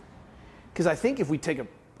fragile? Because I think if we take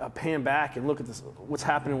a pan back and look at this, what's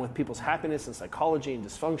happening with people's happiness and psychology and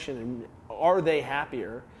dysfunction, and are they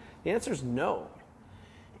happier? The answer is no.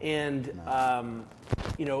 And,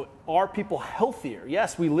 are people healthier?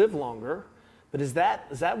 Yes, we live longer, but is that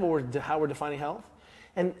how we're defining health?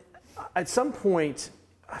 And at some point,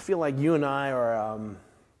 I feel like you and I are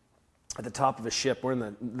at the top of a ship. We're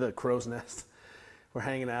in the crow's nest. We're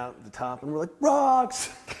hanging out at the top, and we're like, rocks!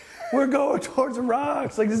 We're going towards the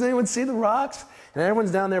rocks. Like, does anyone see the rocks? And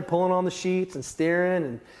everyone's down there pulling on the sheets and staring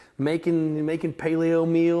and making paleo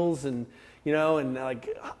meals and, you know, and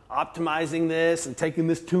like optimizing this and taking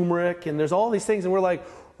this turmeric. And there's all these things, and we're like,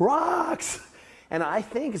 rocks! And I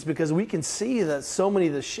think it's because we can see that so many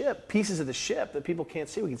of the pieces of the ship that people can't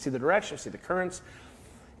see. We can see the direction, see the currents.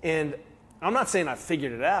 And I'm not saying I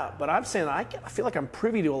figured it out, but I'm saying I feel like I'm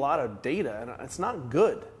privy to a lot of data, and it's not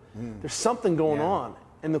good. There's something going on.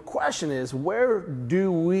 And the question is, where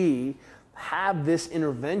do we have this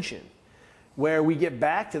intervention where we get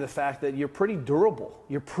back to the fact that you're pretty durable,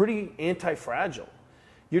 you're pretty anti-fragile.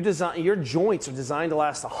 Your joints are designed to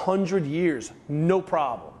last 100 years, no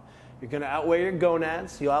problem. You're going to outweigh your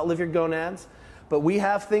gonads. You'll outlive your gonads. But we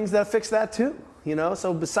have things that fix that too. You know?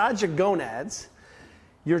 So besides your gonads,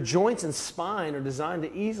 your joints and spine are designed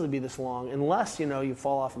to easily be this long unless, you know, you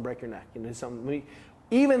fall off and break your neck. You know,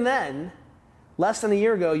 even then, less than a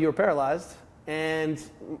year ago, you were paralyzed. And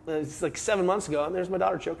it's like 7 months ago, and there's my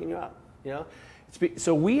daughter choking you out. You know?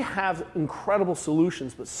 So we have incredible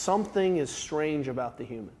solutions, but something is strange about the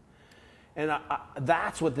human. And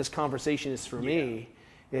that's what this conversation is for me.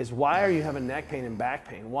 Is why are you having neck pain and back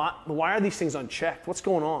pain? Why are these things unchecked? What's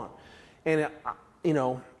going on? And, you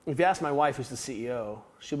know, if you ask my wife, who's the CEO,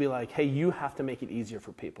 she'll be like, hey, you have to make it easier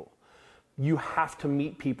for people. You have to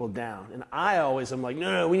meet people down. And I always am like,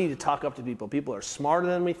 no, we need to talk up to people. People are smarter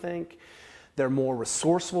than we think. They're more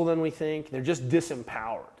resourceful than we think. They're just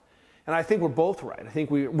disempowered. And I think we're both right. I think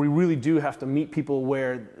we really do have to meet people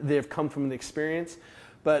where they've come from the experience.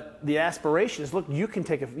 But the aspiration is, look, you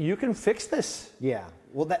can fix this. Yeah.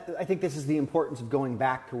 Well, I think this is the importance of going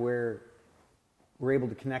back to where we're able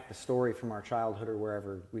to connect the story from our childhood or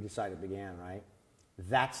wherever we decide it began, right?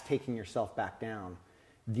 That's taking yourself back down.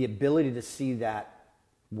 The ability to see that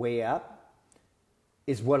way up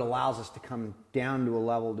is what allows us to come down to a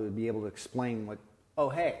level to be able to explain what, oh,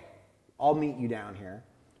 hey, I'll meet you down here,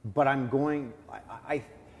 but I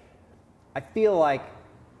feel like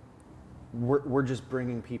we're just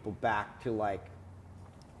bringing people back to like,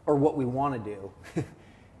 or what we want to do.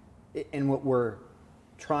 And what we're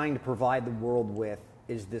trying to provide the world with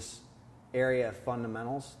is this area of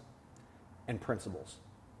fundamentals and principles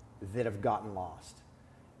that have gotten lost.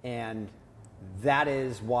 And that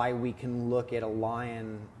is why we can look at a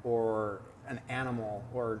lion or an animal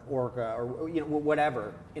or an orca or, you know,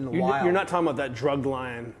 whatever in the wild. You're not talking about that drugged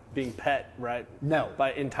lion being pet, right? No.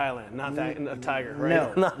 In Thailand, not that a tiger, right?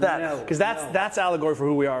 No. Not that. Because that's allegory for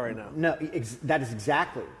who we are right now. No, that is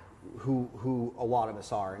exactly who a lot of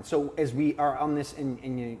us are. And so as we are on this, and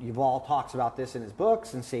Yuval talks about this in his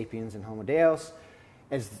books, in Sapiens and Homo Deus,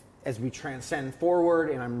 as we transcend forward,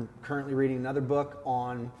 and I'm currently reading another book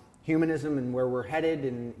on humanism and where we're headed,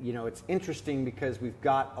 and you know, it's interesting because we've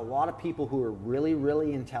got a lot of people who are really,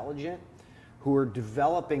 really intelligent, who are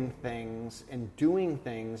developing things and doing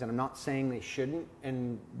things, and I'm not saying they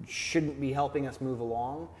shouldn't be helping us move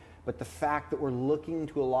along, but the fact that we're looking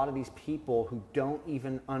to a lot of these people who don't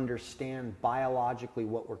even understand biologically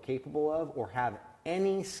what we're capable of or have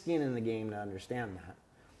any skin in the game to understand that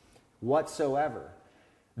whatsoever,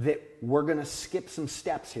 that we're going to skip some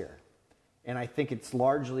steps here. And I think it's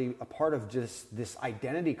largely a part of just this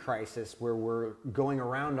identity crisis where we're going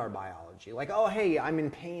around our biology. Like, oh, hey, I'm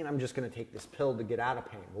in pain. I'm just going to take this pill to get out of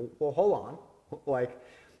pain. Well, hold on. Like,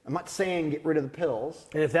 I'm not saying get rid of the pills.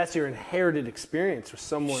 And if that's your inherited experience or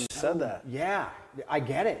someone said that. Yeah, I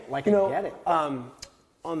get it. Like, I get it. On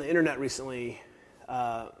the internet recently,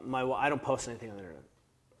 I don't post anything on the internet.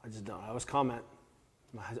 I just don't. I always comment.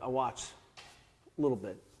 I watch a little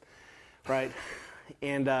bit, right?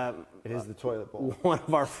 And it is the toilet bowl. One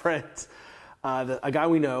of our friends, a guy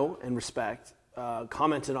we know and respect,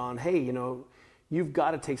 commented on, hey, you know, you've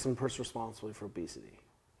got to take some personal responsibility for obesity,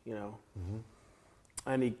 you know? Mm-hmm.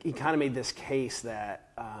 And he kind of made this case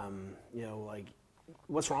that, you know, like,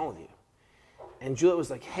 what's wrong with you? And Juliet was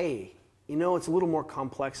like, hey, you know, it's a little more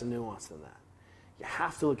complex and nuanced than that. You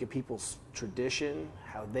have to look at people's tradition,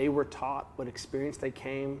 how they were taught, what experience they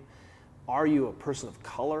came. Are you a person of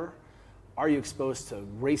color? Are you exposed to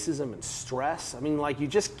racism and stress? I mean, like, you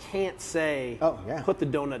just can't say, put the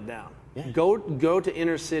donut down. Yeah. Go to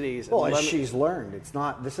inner cities. Well, as she's learned,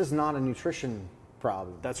 this is not a nutrition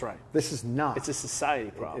problem. That's right. This is not. It's a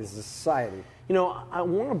society problem. It's a society. You know, I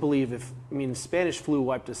want to believe Spanish flu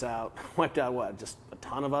wiped out what? Just a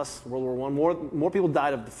ton of us, World War I. More people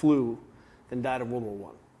died of the flu than died of World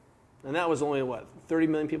War I. And that was only, 30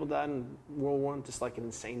 million people died in World War I? Just like an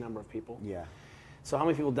insane number of people. Yeah. So how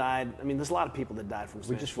many people died? I mean, there's a lot of people that died from Spanish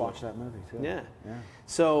flu. We just watched that movie, too. Yeah.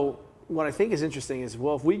 So what I think is interesting is,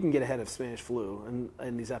 well, if we can get ahead of Spanish flu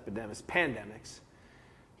and these epidemics, pandemics,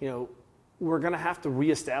 we're going to have to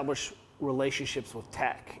reestablish relationships with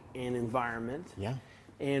tech and environment. Yeah.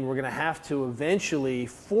 And we're going to have to eventually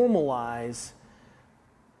formalize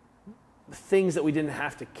things that we didn't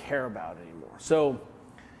have to care about anymore. So,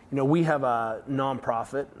 we have a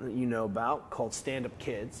nonprofit that you know about called Stand Up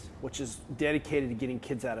Kids, which is dedicated to getting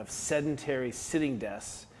kids out of sedentary sitting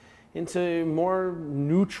desks into more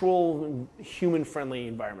neutral, human-friendly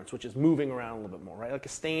environments, which is moving around a little bit more, right? Like a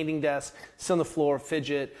standing desk, sit on the floor,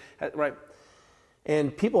 fidget, right?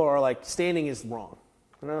 And people are like, standing is wrong.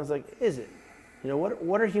 And I was like, is it?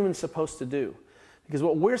 What are humans supposed to do? Because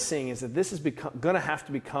what we're seeing is that this is going to have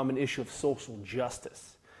to become an issue of social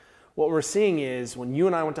justice. What we're seeing is when you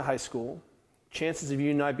and I went to high school, chances of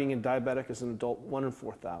you and I being a diabetic as an adult, 1 in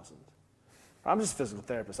 4,000. I'm just a physical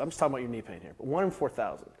therapist. I'm just talking about your knee pain here, but 1 in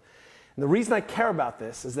 4,000. And the reason I care about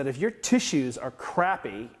this is that if your tissues are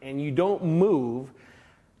crappy and you don't move,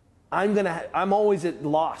 I'm always at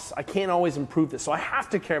loss. I can't always improve this. So I have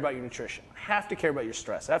to care about your nutrition. I have to care about your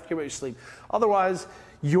stress. I have to care about your sleep. Otherwise,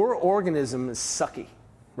 your organism is sucky,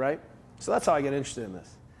 right? So that's how I get interested in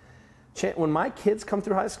this. When my kids come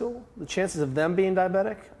through high school, the chances of them being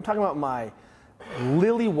diabetic, I'm talking about my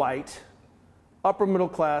lily white, upper middle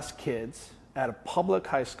class kids at a public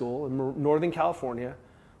high school in Northern California,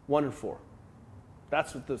 1 in 4.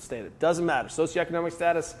 That's what the state is. Doesn't matter. Socioeconomic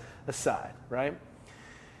status aside, right?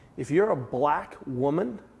 If you're a black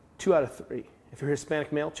woman, 2 out of 3. If you're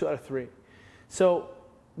Hispanic male, 2 out of 3. So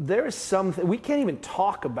there is something, we can't even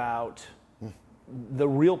talk about the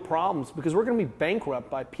real problems because we're going to be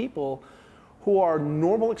bankrupt by people who are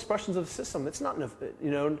normal expressions of the system. It's not,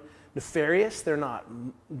 nefarious. They're not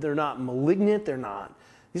malignant.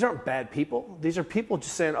 These aren't bad people. These are people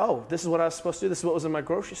just saying, oh, this is what I was supposed to do. This is what was in my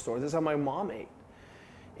grocery store. This is how my mom ate.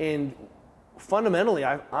 And fundamentally,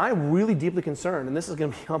 I'm really deeply concerned, and this is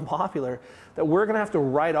going to be unpopular, that we're going to have to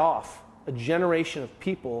write off a generation of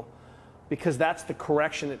people because that's the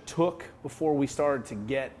correction it took before we started to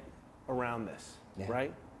get around this,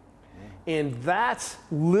 right? Yeah. And that's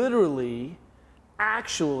literally,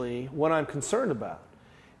 actually, what I'm concerned about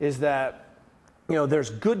is that, there's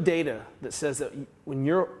good data that says that when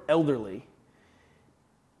you're elderly,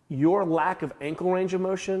 your lack of ankle range of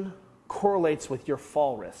motion correlates with your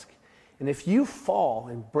fall risk. And if you fall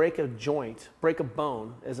and break a joint, break a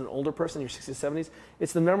bone as an older person in your 60s, 70s,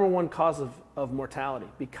 it's the number one cause of mortality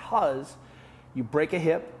because you break a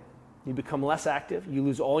hip, you become less active, you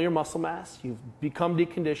lose all your muscle mass, you've become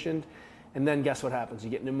deconditioned, and then guess what happens? You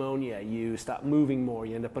get pneumonia, you stop moving more,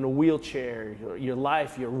 you end up in a wheelchair, your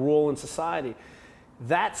life, your role in society.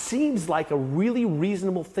 That seems like a really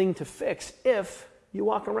reasonable thing to fix if you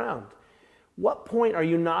walk around. What point are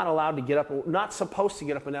you not allowed to get up, not supposed to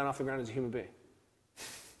get up and down off the ground as a human being?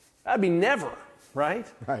 That'd be never, right?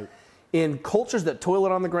 Right. In cultures that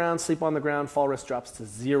toilet on the ground, sleep on the ground, fall risk drops to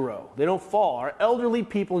 0. They don't fall. Our elderly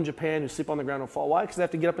people in Japan who sleep on the ground don't fall. Why? Because they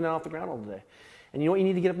have to get up and down off the ground all day. And you know what you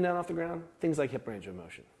need to get up and down off the ground? Things like hip range of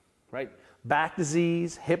motion, right? Back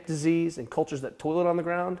disease, hip disease, in cultures that toilet on the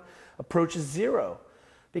ground approaches 0.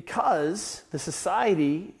 Because the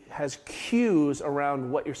society has cues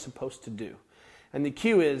around what you're supposed to do. And the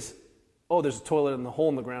cue is, oh, there's a toilet in the hole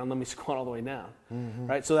in the ground, let me squat all the way down,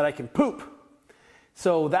 right? So that I can poop.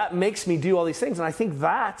 So that makes me do all these things. And I think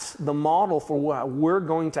that's the model for what we're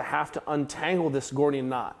going to have to untangle this Gordian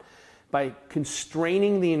knot by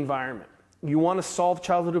constraining the environment. You want to solve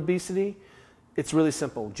childhood obesity? It's really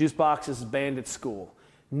simple. Juice boxes is banned at school.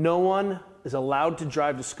 No one is allowed to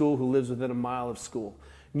drive to school who lives within a mile of school.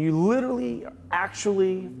 You literally,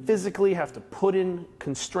 actually, physically have to put in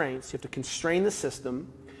constraints. You have to constrain the system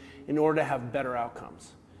in order to have better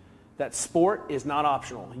outcomes. That sport is not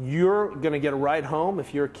optional. You're going to get a ride home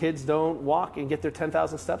if your kids don't walk and get their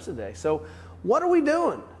 10,000 steps a day. So what are we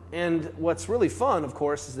doing? And what's really fun, of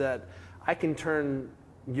course, is that I can turn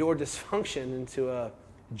your dysfunction into a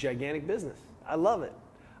gigantic business. I love it.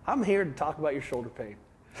 I'm here to talk about your shoulder pain.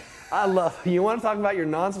 You want to talk about your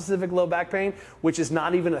non-specific low back pain, which is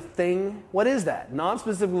not even a thing? What is that?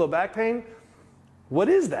 Non-specific low back pain? What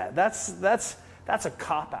is that? That's a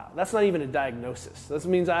cop-out. That's not even a diagnosis. That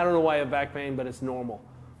means I don't know why you have back pain, but it's normal.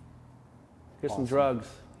 Here's some drugs.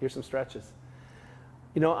 Here's some stretches.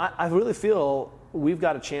 I really feel we've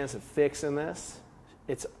got a chance of fixing this.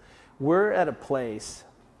 We're at a place,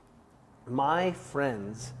 my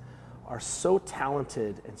friends are so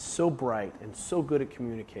talented and so bright and so good at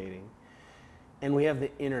communicating, and we have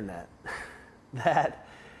the internet, that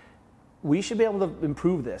we should be able to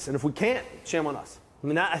improve this. And if we can't, shame on us.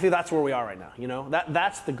 I think that's where we are right now.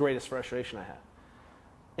 That's the greatest frustration I have.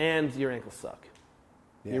 and your ankles suck.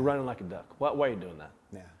 Yeah. You're running like a duck. Why are you doing that?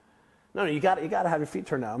 Yeah. No, you got to have your feet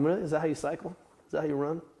turned out. Really? Is that how you cycle? Is that how you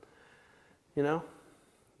run? You know,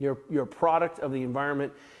 you're a product of the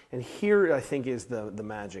environment. And here, I think, is the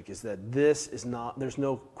magic, is that this is not, there's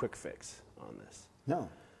no quick fix on this. No.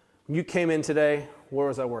 You came in today, where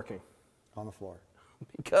was I working? On the floor.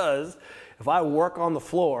 Because if I work on the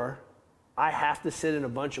floor, I have to sit in a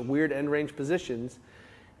bunch of weird end range positions.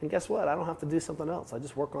 And guess what? I don't have to do something else. I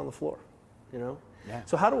just work on the floor, you know? Yeah.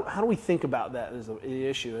 So how do we think about that as the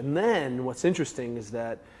issue? And then what's interesting is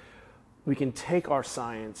that we can take our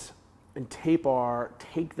science and take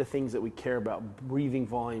the things that we care about, breathing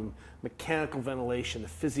volume, mechanical ventilation, the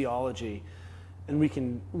physiology, and we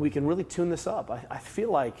can really tune this up. I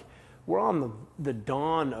feel like we're on the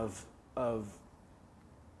dawn of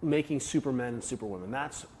making supermen and superwomen.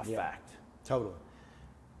 That's a fact. Totally.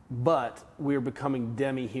 But we're becoming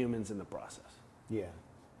demi-humans in the process. Yeah.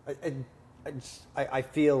 I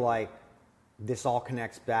feel like this all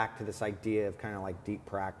connects back to this idea of kind of like deep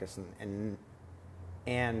practice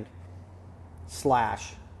and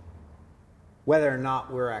slash whether or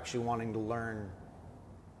not we're actually wanting to learn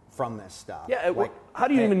from this stuff. Yeah, like, how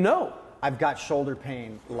do you even know? I've got shoulder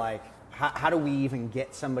pain. Like, how do we even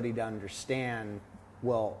get somebody to understand,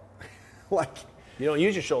 well, like... You don't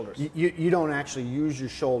use your shoulders. You don't actually use your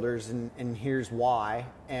shoulders, and here's why.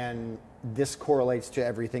 And this correlates to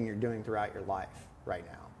everything you're doing throughout your life right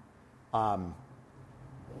now.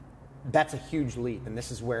 That's a huge leap, and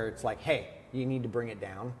this is where it's like, hey, you need to bring it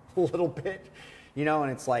down a little bit, you know.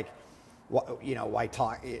 And it's like, you know, why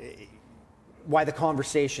the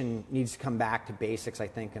conversation needs to come back to basics, I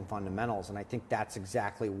think, and fundamentals. And I think that's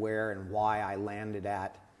exactly where and why I landed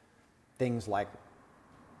at things like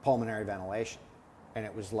pulmonary ventilation. And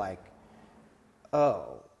it was like,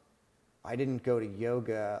 oh, I didn't go to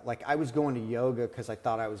yoga. Like, I was going to yoga because I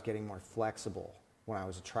thought I was getting more flexible when I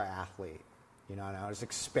was a triathlete, you know, and I was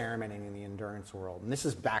experimenting in the endurance world. And this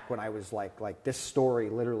is back when I was like this story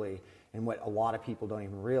literally, and what a lot of people don't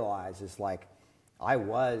even realize is like, I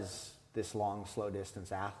was this long, slow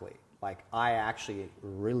distance athlete. Like, I actually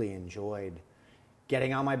really enjoyed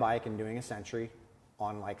getting on my bike and doing a century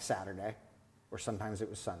on like Saturday, or sometimes it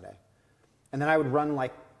was Sunday. And then I would run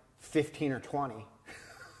like 15 or 20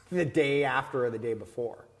 the day after or the day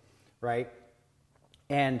before, right?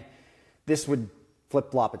 And this would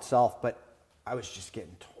flip-flop itself, but I was just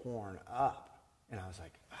getting torn up. And I was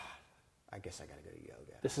like, I guess I got to go to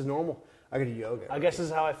yoga. This is normal. I go to yoga. I guess this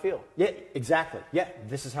is how I feel. Yeah, exactly. Yeah,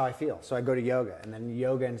 this is how I feel. So I go to yoga, and then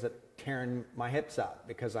yoga ends up tearing my hips up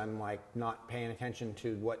because I'm like not paying attention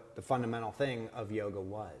to what the fundamental thing of yoga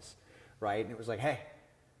was, right? And it was like, hey,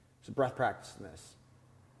 it's a breath practice in this.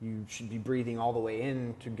 You should be breathing all the way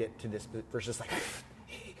in to get to this versus like,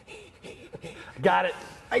 Got it.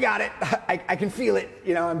 I got it. I can feel it.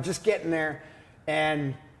 You know, I'm just getting there.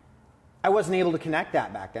 And I wasn't able to connect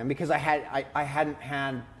that back then because I hadn't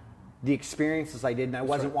had the experiences I did, and I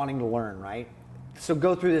wasn't wanting to learn, right? So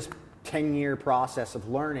go through this 10-year process of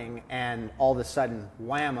learning, and all of a sudden,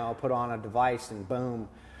 whammo, put on a device, and boom,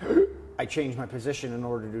 I changed my position in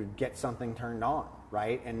order to get something turned on,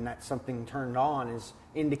 right? And that something turned on is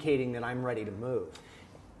indicating that I'm ready to move.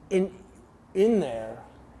 In there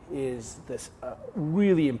is this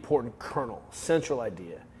really important kernel, central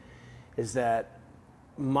idea, is that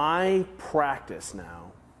my practice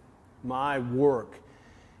now, my work,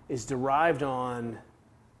 is derived on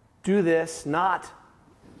do this, not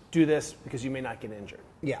do this because you may not get injured.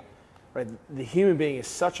 Yeah. Right? The human being is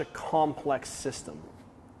such a complex system,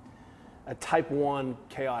 a type 1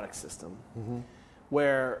 chaotic system,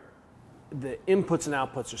 where the inputs and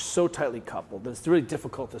outputs are so tightly coupled that it's really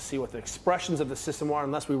difficult to see what the expressions of the system are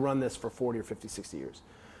unless we run this for 40 or 50, 60 years.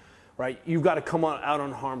 Right? You've got to come out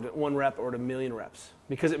unharmed at 1 rep or at 1,000,000 reps,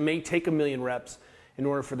 because it may take 1,000,000 reps in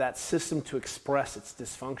order for that system to express its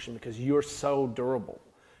dysfunction, because you're so durable.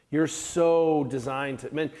 You're so designed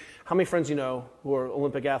to... Man, how many friends you know who are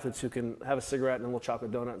Olympic athletes who can have a cigarette and a little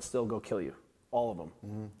chocolate donut and still go kill you? All of them.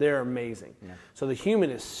 Mm-hmm. They're amazing. Yeah. So the human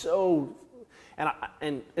is so...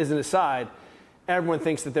 And as an aside, everyone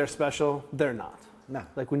thinks that they're special. They're not. No.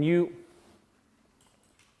 Like when you...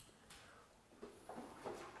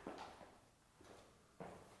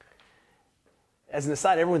 As an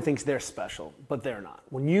aside, everyone thinks they're special, but they're not.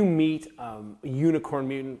 When you meet a unicorn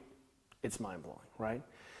mutant, it's mind-blowing, right?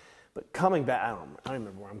 But coming back, I don't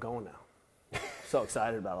remember where I'm going now. So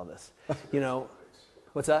excited about all this. You know,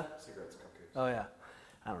 what's that? Cigarettes, cupcakes. Oh, yeah.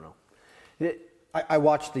 I don't know. I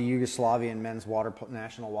watched the Yugoslavian men's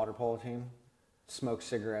national water polo team smoke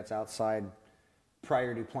cigarettes outside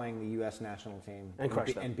prior to playing the U.S. national team and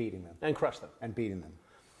crush them. And beating them. And crush them. And beating them.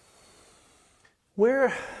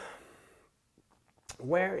 Where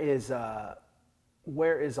is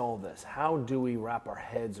all this? How do we wrap our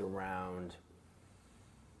heads around,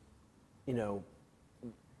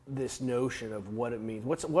 this notion of what it means?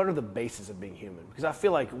 What are the bases of being human? Because I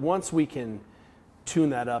feel like once we can tune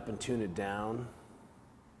that up and tune it down,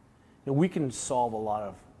 we can solve a lot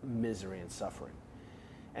of misery and suffering.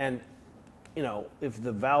 And if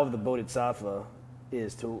the vow of the Bodhisattva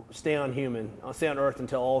is to stay on Earth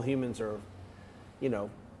until all humans are,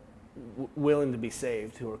 willing to be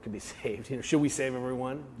saved, or could be saved. Should we save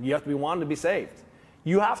everyone? You have to be wanting to be saved.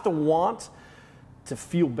 You have to want to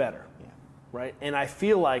feel better, right? And I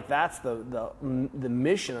feel like that's the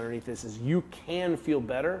mission underneath this is you can feel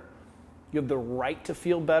better. You have the right to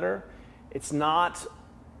feel better. It's not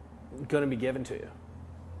going to be given to you.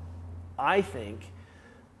 I think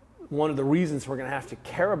one of the reasons we're going to have to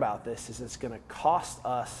care about this is it's going to cost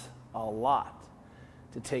us a lot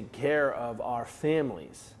to take care of our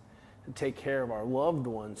families, to take care of our loved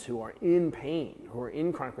ones who are in pain, who are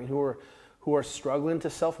in chronic pain, who are struggling to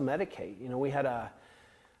self-medicate. We had a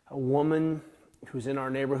woman who's in our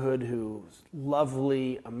neighborhood who's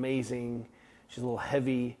lovely, amazing. She's a little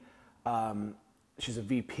heavy. She's a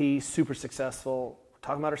VP, super successful. We're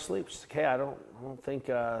talking about her sleep. She's like, hey, I don't think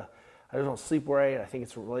I just don't sleep right. I think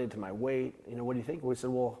it's related to my weight. What do you think? We said,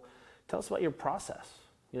 well, tell us about your process.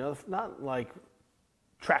 Not like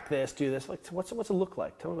track this, do this. Like, what's it look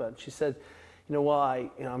like? Tell me about it. She said,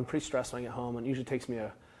 I'm pretty stressed when I get home, and it usually takes me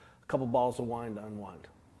a couple bottles of wine to unwind.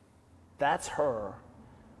 That's her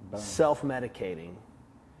self-medicating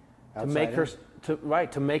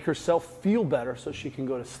to make herself feel better so she can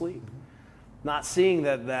go to sleep. Mm-hmm. Not seeing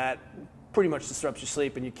that pretty much disrupts your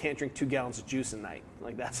sleep, and you can't drink 2 gallons of juice a night.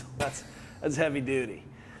 Like that's heavy duty.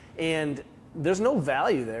 And there's no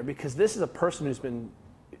value there because this is a person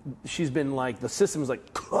she's been like, the system is like,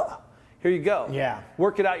 here you go. Yeah.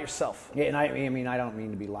 Work it out yourself. Yeah, and I don't mean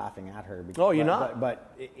to be laughing at her. Because, you're not.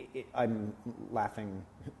 But I'm laughing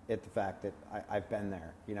at the fact that I've been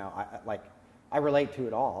there. I relate to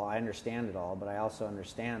it all. I understand it all, but I also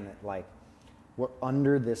understand that we're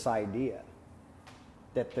under this idea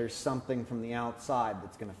that there's something from the outside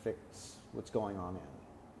that's going to fix what's going on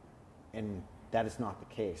in. And that is not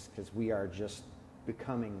the case because we are just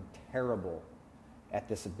becoming terrible at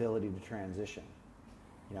this ability to transition.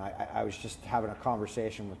 I was just having a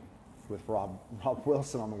conversation with Rob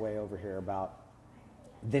Wilson on the way over here about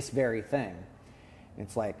this very thing.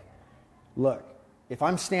 It's like, look, if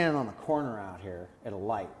I'm standing on the corner out here at a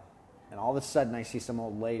light and all of a sudden I see some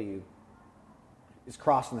old lady who is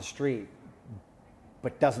crossing the street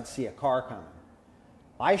but doesn't see a car coming,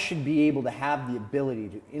 I should be able to have the ability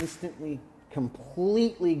to instantly,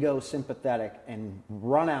 completely go sympathetic and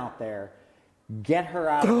run out there, get her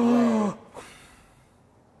out of the way,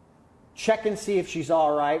 check and see if she's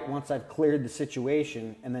all right once I've cleared the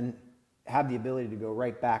situation, and then have the ability to go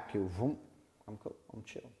right back to, I'm cool, I'm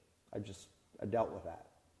chill. I dealt with that.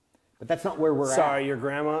 But that's not where we're at. Sorry, your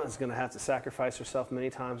grandma is going to have to sacrifice herself many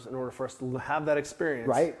times in order for us to have that experience.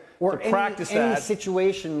 Right. Or to practice that. Any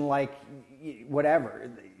situation like whatever,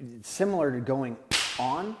 similar to going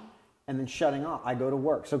on and then shutting off. I go to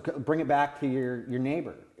work. So bring it back to your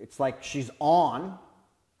neighbor. It's like she's on.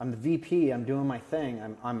 I'm the VP. I'm doing my thing.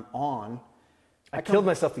 I'm on. I killed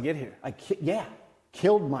myself to get here.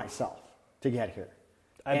 Killed myself to get here.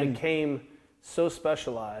 I became so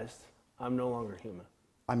specialized, I'm no longer human.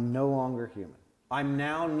 I'm no longer human. I'm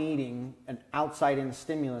now needing an outside-in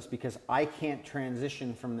stimulus because I can't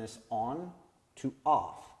transition from this on to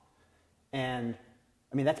off. And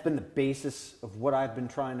that's been the basis of what I've been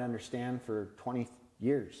trying to understand for 20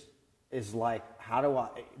 years is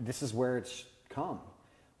this is where it's come.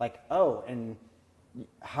 And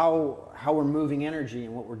how we're moving energy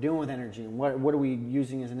and what we're doing with energy and what are we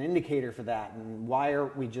using as an indicator for that and why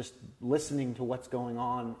aren't we just listening to what's going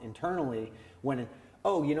on internally when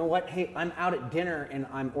you know what? Hey, I'm out at dinner and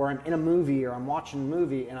I'm in a movie or I'm watching a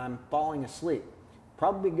movie and I'm falling asleep.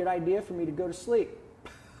 Probably a good idea for me to go to sleep.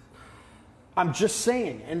 I'm just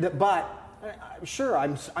saying.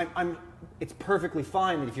 It's perfectly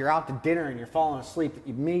fine that if you're out to dinner and you're falling asleep that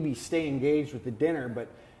you maybe stay engaged with the dinner, but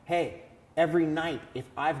hey, every night if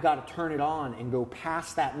I've got to turn it on and go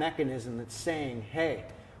past that mechanism that's saying, hey,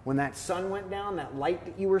 when that sun went down, that light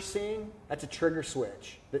that you were seeing, that's a trigger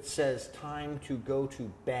switch that says time to go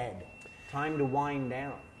to bed, time to wind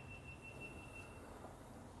down.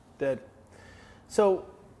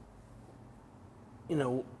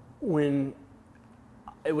 When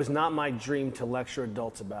it was not my dream to lecture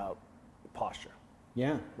adults about posture.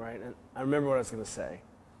 Yeah. Right? And I remember what I was going to say,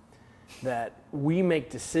 that we make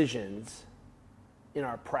decisions in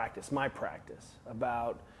our practice, my practice,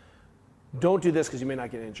 about don't do this because you may not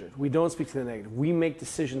get injured. We don't speak to the negative. We make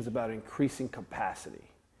decisions about increasing capacity,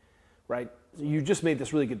 right? You just made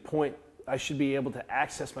this really good point. I should be able to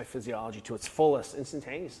access my physiology to its fullest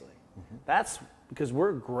instantaneously. That's because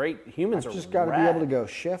we're great. Humans I've are just got to be able to go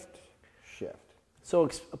shift. So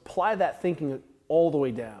apply that thinking all the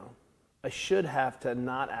way down. I should have to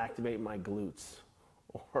not activate my glutes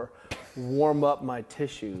or warm up my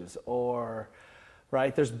tissues or,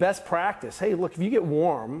 right? There's best practice. Hey, look, if you get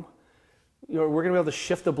warm, we're going to be able to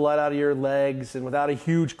shift the blood out of your legs and without a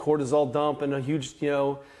huge cortisol dump and a huge,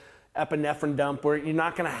 epinephrine dump where you're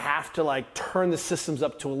not going to have to like turn the systems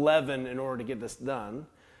up to 11 in order to get this done.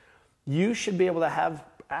 You should be able to have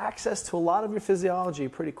access to a lot of your physiology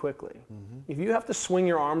pretty quickly. If you have to swing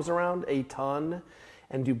your arms around a ton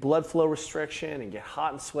and do blood flow restriction and get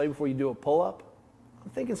hot and sweaty before you do a pull-up, I'm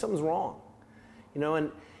thinking something's wrong.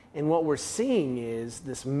 And what we're seeing is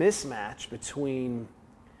this mismatch between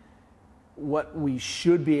what we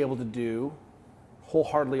should be able to do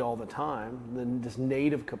wholeheartedly all the time, this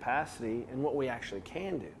native capacity, and what we actually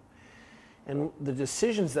can do. And the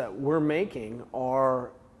decisions that we're making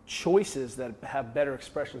are choices that have better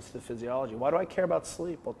expressions to the physiology. Why do I care about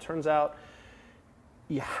sleep? Well, it turns out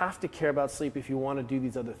you have to care about sleep if you want to do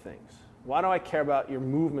these other things. Why do I care about your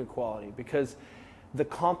movement quality? Because the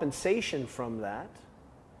compensation from that,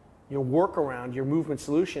 your workaround, your movement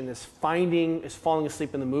solution is falling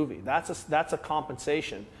asleep in the movie. That's a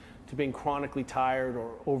compensation to being chronically tired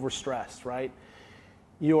or overstressed, right?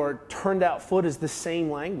 Your turned out foot is the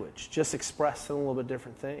same language, just expressed in a little bit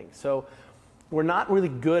different thing. So we're not really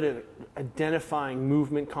good at identifying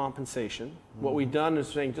movement compensation. What we've done is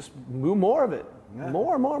saying just move more of it. Yeah.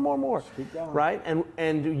 More. Just keep going. Right?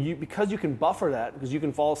 And you, because you can buffer that, because you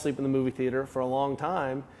can fall asleep in the movie theater for a long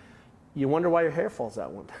time, you wonder why your hair falls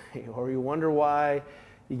out one day, or you wonder why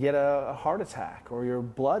you get a heart attack, or your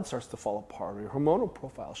blood starts to fall apart, or your hormonal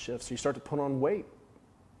profile shifts, or you start to put on weight.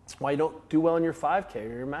 Why you don't do well in your 5K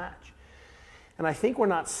or your match. And I think we're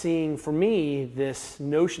not seeing, for me, this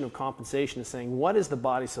notion of compensation is saying, what is the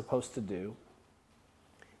body supposed to do?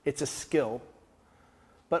 It's a skill.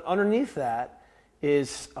 But underneath that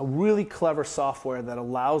is a really clever software that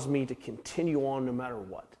allows me to continue on no matter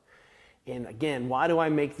what. And again, why do I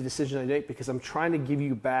make the decision I make? Because I'm trying to give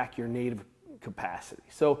you back your native capacity.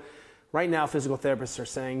 So right now, physical therapists are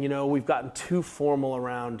saying, we've gotten too formal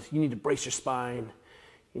around, you need to brace your spine,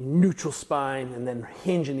 neutral spine, and then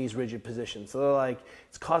hinge in these rigid positions. So they're like,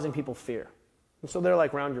 it's causing people fear. And so they're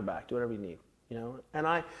like, round your back, do whatever you need, And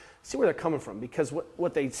I see where they're coming from, because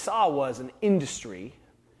what they saw was an industry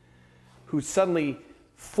who suddenly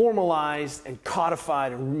formalized and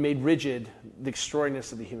codified and made rigid the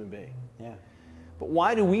extraordinariness of the human being. Yeah. But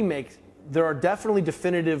why do we there are definitely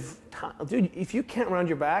definitive times. Dude, if you can't round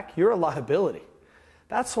your back, you're a liability.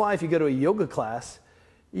 That's why if you go to a yoga class,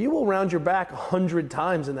 you will round your back 100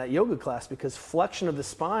 times in that yoga class, because flexion of the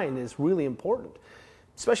spine is really important.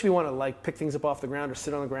 Especially if you want to pick things up off the ground or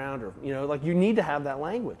sit on the ground, or you need to have that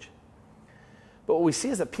language. But what we see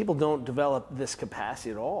is that people don't develop this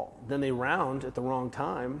capacity at all. Then they round at the wrong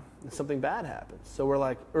time and something bad happens. So we're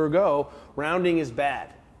like, ergo, rounding is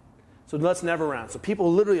bad. So let's never round. So people are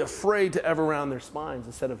literally afraid to ever round their spines,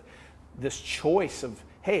 instead of this choice of,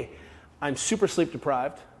 hey, I'm super sleep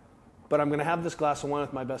deprived, but I'm going to have this glass of wine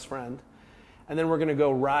with my best friend, and then we're going to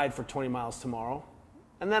go ride for 20 miles tomorrow,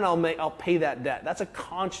 and then I'll pay that debt. That's a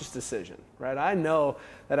conscious decision, right? I know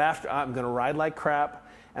that after I'm going to ride like crap,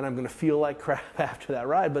 and I'm going to feel like crap after that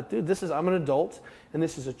ride. But dude, I'm an adult, and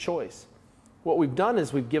this is a choice. What we've done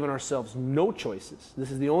is we've given ourselves no choices.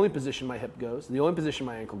 This is the only position my hip goes, the only position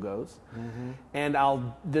my ankle goes, and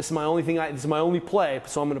this is my only thing. This is my only play,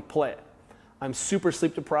 so I'm going to play it. I'm super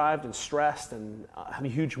sleep deprived and stressed, and I have a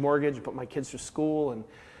huge mortgage, and put my kids through school, and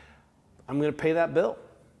I'm going to pay that bill.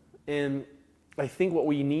 And I think what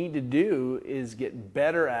we need to do is get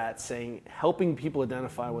better at helping people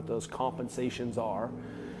identify what those compensations are,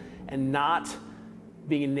 and not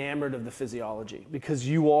being enamored of the physiology, because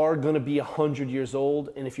you are going to be 100 years old.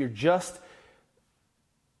 And if you're just,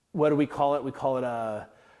 what do we call it? We call it,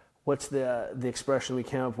 what's the expression we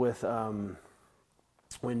came up with?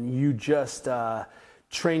 When you just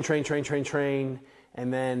train,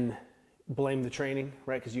 and then blame the training,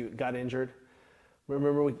 right? Because you got injured.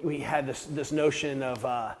 Remember, we had this notion of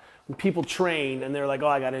when people train and they're like, oh,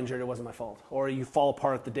 I got injured, it wasn't my fault. Or you fall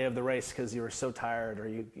apart the day of the race because you were so tired, or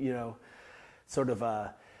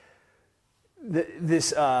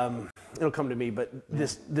it'll come to me, but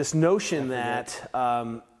this notion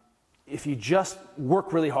that if you just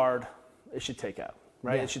work really hard, it should take out,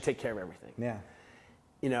 right? Yeah. It should take care of everything. Yeah.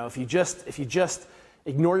 if you just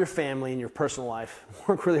ignore your family and your personal life,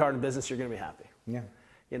 work really hard in business, you're going to be happy. Yeah.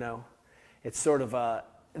 It's sort of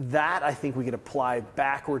that I think we could apply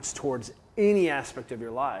backwards towards any aspect of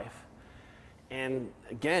your life. And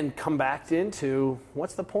again, come back into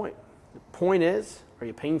what's the point? The point is, are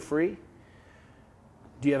you pain-free?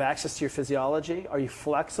 Do you have access to your physiology? Are you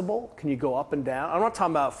flexible? Can you go up and down? I'm not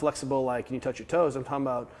talking about flexible like can you touch your toes. I'm talking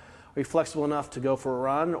about are you flexible enough to go for a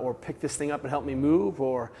run or pick this thing up and help me move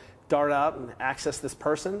or dart out and access this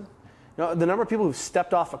person? The number of people who've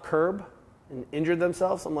stepped off a curb and injured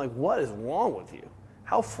themselves, I'm like, what is wrong with you?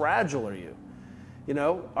 How fragile are you?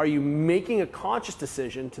 Are you making a conscious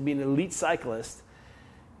decision to be an elite cyclist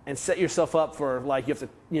and set yourself up for you have to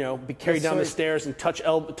be carried down the stairs and touch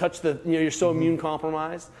the you're so immune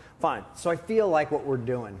compromised? Fine. So I feel like what we're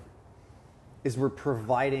doing is we're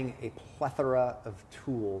providing a plethora of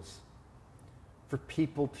tools for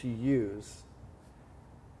people to use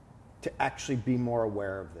to actually be more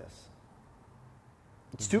aware of this.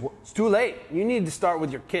 It's too late. You need to start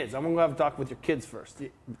with your kids. I'm going to have to talk with your kids first.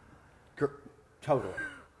 Totally.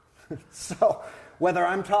 So whether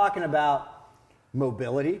I'm talking about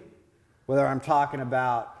mobility, whether I'm talking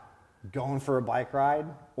about going for a bike ride,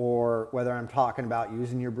 or whether I'm talking about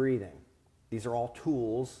using your breathing, these are all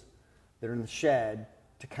tools that are in the shed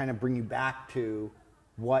to kind of bring you back to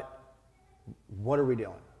what are we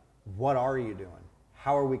doing? What are you doing?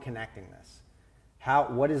 How are we connecting this?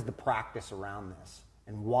 What is the practice around this?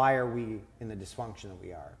 And why are we in the dysfunction that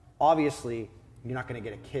we are? Obviously, you're not going to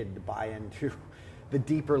get a kid to buy into the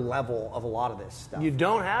deeper level of a lot of this stuff. You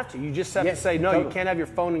don't have to. You just have to say, no, totally. You can't have your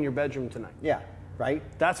phone in your bedroom tonight. Yeah, right?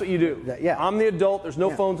 That's what you do. Yeah. I'm the adult. There's no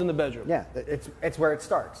phones in the bedroom. Yeah, it's where it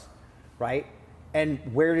starts, right? And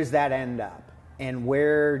where does that end up? And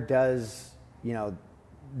where does,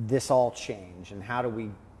 this all change? And how do we,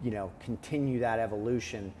 continue that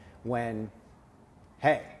evolution when,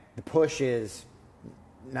 hey, the push is,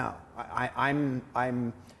 no, I've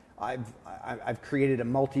created a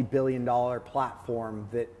multi-billion-dollar platform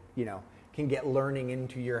that can get learning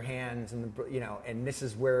into your hands, and and this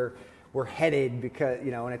is where we're headed because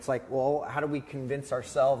and it's like, well, how do we convince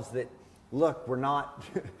ourselves that look, we're not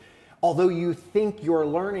although you think you're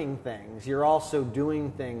learning things, you're also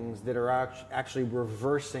doing things that are actually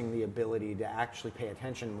reversing the ability to actually pay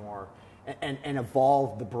attention more and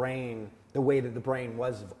evolve the brain the way that the brain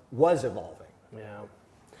was evolving. Yeah.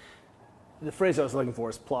 The phrase I was looking for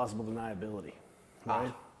is plausible deniability,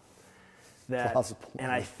 right?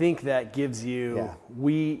 And I think that gives you,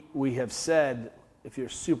 we have said, if you're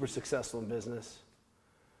super successful in business,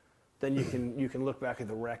 then you can look back at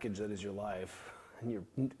the wreckage that is your life and your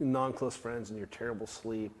non-close friends and your terrible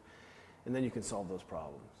sleep, and then you can solve those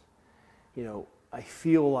problems. I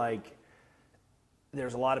feel like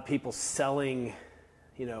there's a lot of people selling,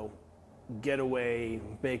 getaway,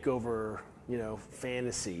 makeover,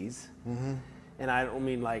 fantasies. Mm-hmm. And I don't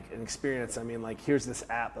mean like an experience. I mean like, here's this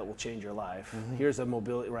app that will change your life. Mm-hmm. Here's a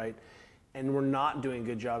mobility, right? And we're not doing a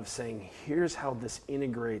good job of saying, here's how this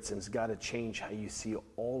integrates and it's got to change how you see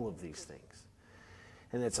all of these things.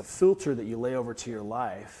 And it's a filter that you lay over to your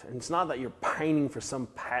life. And it's not that you're pining for some,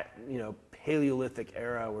 Paleolithic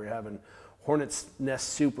era where you're having hornet's nest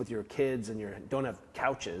soup with your kids and you don't have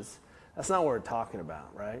couches. That's not what we're talking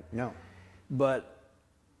about, right? No. But,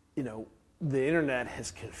 the internet has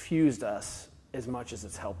confused us as much as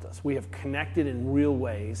it's helped us. We have connected in real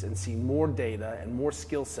ways and seen more data and more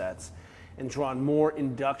skill sets and drawn more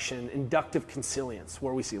inductive consilience,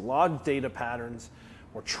 where we see a lot of data patterns.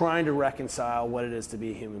 We're trying to reconcile what it is to be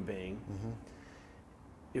a human being. Mm-hmm.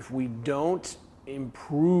 If we don't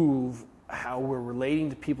improve how we're relating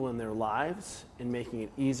to people in their lives and making it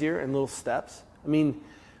easier in little steps, the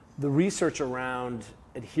research around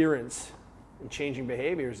adherence and changing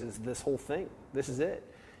behaviors is this whole thing. This is it.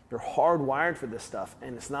 You're hardwired for this stuff,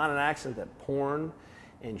 and it's not an accident that porn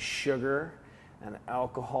and sugar and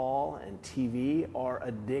alcohol and TV are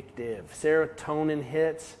addictive. Serotonin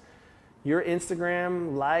hits, your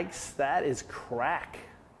Instagram likes, that is crack.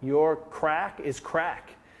 Your crack is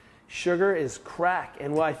crack. Sugar is crack.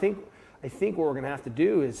 And what I think what we're going to have to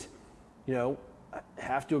do is,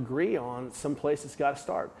 have to agree on some place it's got to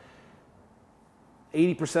start.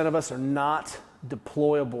 80% of us are not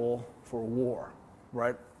deployable for war,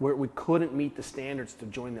 right? We couldn't meet the standards to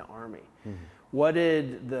join the army. Mm-hmm. What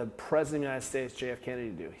did the President of the United States, J.F.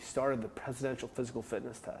 Kennedy, do? He started the Presidential Physical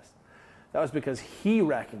Fitness Test. That was because he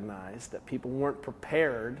recognized that people weren't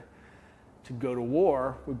prepared to go to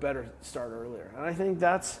war. We better start earlier. And I think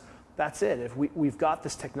that's it. If we've got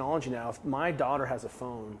this technology now, if my daughter has a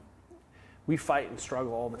phone, we fight and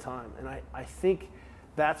struggle all the time. And I think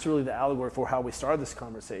that's really the allegory for how we started this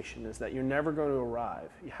conversation, is that you're never going to arrive.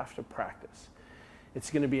 You have to practice.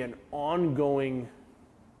 It's going to be an ongoing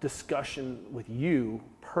discussion with you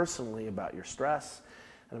personally about your stress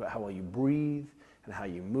and about how well you breathe and how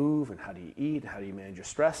you move and how do you eat and how do you manage your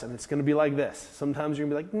stress. And it's going to be like this. Sometimes you're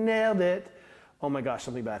going to be like, nailed it. Oh my gosh,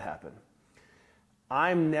 something bad happened.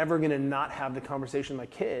 I'm never going to not have the conversation with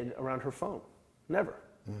my kid around her phone. Never.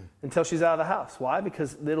 Until she's out of the house. Why?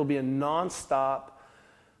 Because it'll be a nonstop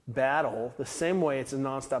battle, the same way it's a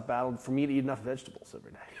nonstop battle for me to eat enough vegetables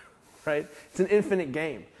every day, right? It's an infinite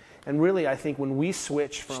game. And really, I think when we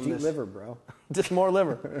switch from just eat liver, bro. Just more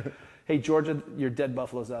liver. Hey, Georgia, your dead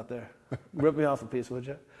buffalo's out there. Rip me off a piece, would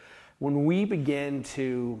you? When we begin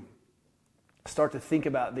to start to think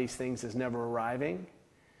about these things as never arriving,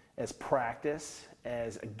 as practice,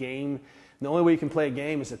 as a game, the only way you can play a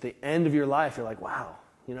game is at the end of your life, you're like, wow,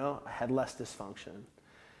 you know, I had less dysfunction.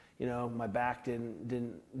 You know, my back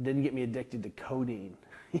didn't get me addicted to codeine.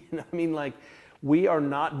 You know what I mean? Like, we are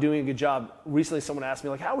not doing a good job. Recently, someone asked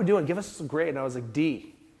me, like, how are we doing? Give us a grade. And I was like,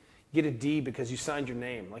 D. You get a D because you signed your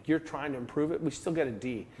name. Like, you're trying to improve it. We still get a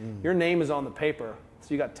D. Your name is on the paper,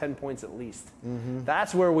 so you got 10 points at least.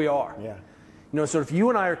 That's where we are. Yeah. You know, so if you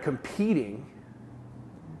and I are competing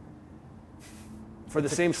for the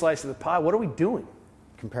same slice of the pie, what are we doing?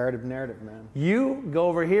 Comparative narrative, man. You go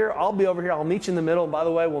over here, I'll be over here, I'll meet you in the middle. And by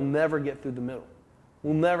the way, we'll never get through the middle.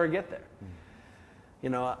 We'll never get there. You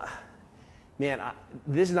know, man,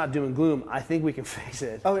 this is not doom and gloom. I think we can fix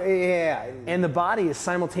it. Oh, yeah. And the body is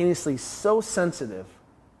simultaneously so sensitive.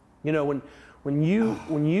 You know, when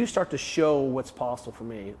you start to show what's possible for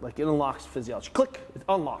me, like it unlocks physiology. Click, it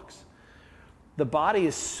unlocks. The body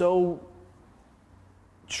is so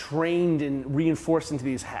trained and reinforced into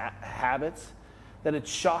these habits that it's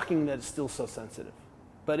shocking that it's still so sensitive.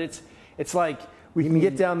 But it's like we can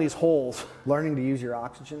get down these holes. Learning to use your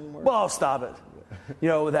oxygen more? Well, stop it. You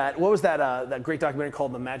know, what was that great documentary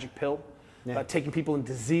called The Magic Pill? Yeah. About taking people in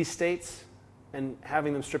disease states and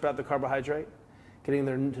having them strip out the carbohydrate, getting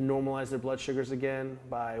them to normalize their blood sugars again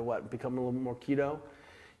by becoming a little more keto.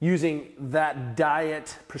 Using that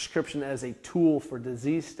diet prescription as a tool for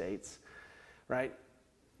disease states, right?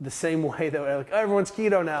 The same way that we're like, oh, everyone's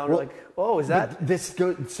keto now. And we're like, oh, is that? This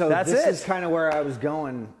is kind of where I was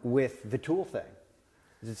going with the tool thing.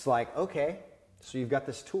 It's like, okay, so you've got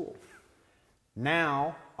this tool.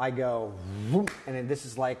 Now I go, whoop, and this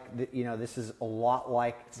is like, you know, this is a lot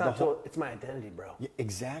like it's not a tool, it's my identity, bro. Yeah,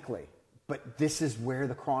 exactly. But this is where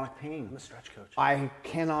the chronic pain. I'm a stretch coach. I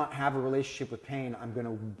cannot have a relationship with pain. I'm going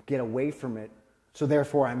to get away from it. So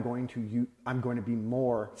therefore, I'm going to be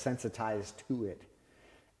more sensitized to it.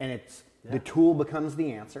 And the tool becomes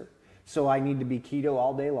the answer. So I need to be keto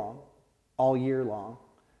all day long, all year long.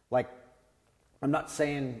 Like, I'm not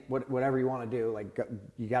saying whatever you want to do. Like,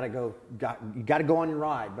 you got to go on your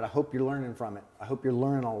ride. But I hope you're learning from it. I hope you're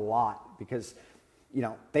learning a lot because, you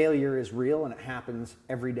know, failure is real and it happens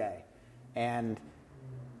every day. And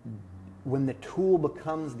when the tool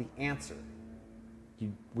becomes the answer,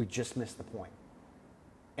 we just miss the point.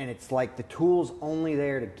 And it's like the tool's only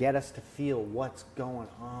there to get us to feel what's going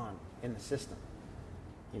on in the system,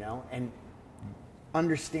 you know, and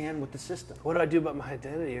understand what the system. What do I do about my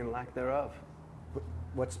identity and lack thereof?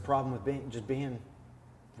 What's the problem with being?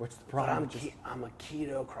 What's the problem? I'm a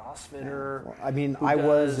keto CrossFitter. Well, I mean, I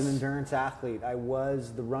was an endurance athlete. I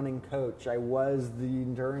was the running coach. I was the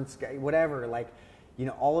endurance guy. Whatever. Like, you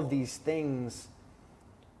know, all of these things.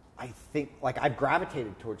 I think, like, I've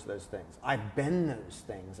gravitated towards those things. I've been those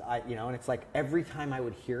things. You know, and it's like every time I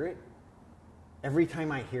would hear it, I'm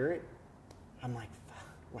like,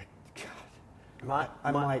 God.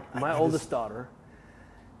 My oldest daughter,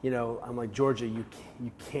 you know, I'm like, Georgia, you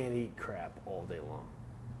can't eat crap all day long.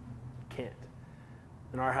 Can't.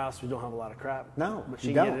 In our house, we don't have a lot of crap. No, but she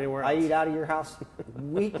you can don't. Get it anywhere else. I eat out of your house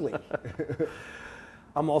weekly.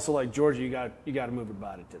 I'm also like, Georgia, you got to move your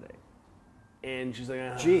body today. And she's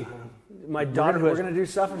like, gee, my daughter we're gonna do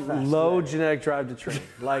Sufferfest. Low genetic drive to train.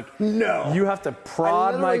 Like, no, you have to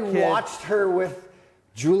prod my kid. I literally watched her with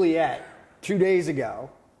Juliet 2 days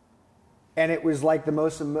ago, and it was like the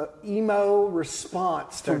most emo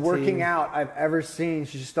response to working out I've ever seen.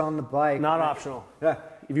 She's just on the bike. Not optional. Yeah.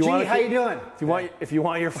 Gee, how you doing? If you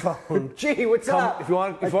want your phone. Gee, what's up? If you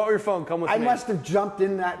want your phone, come with me. I must have jumped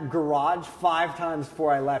in that garage 5 times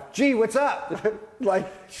before I left. Gee, what's up? Like,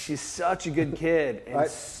 she's such a good kid and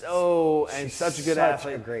such a good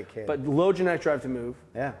athlete. A great kid. But low genetic drive to move.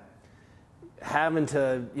 Yeah. Having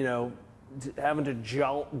to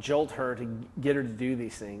jolt her to get her to do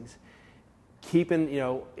these things. Keeping, you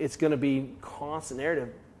know, it's going to be constant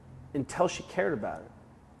narrative until she cared about it.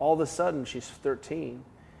 all of a sudden she's 13,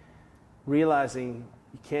 realizing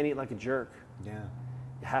you can't eat like a jerk. Yeah.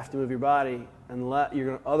 You have to move your body, and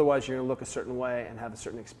otherwise you're going to look a certain way and have a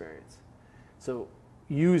certain experience. So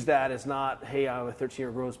use that as not, hey, I have a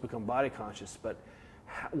 13-year-old girl who's become body conscious, but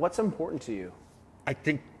what's important to you? I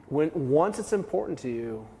think once it's important to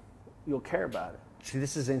you, you'll care about it. See,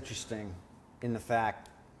 this is interesting in the fact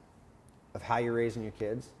of how you're raising your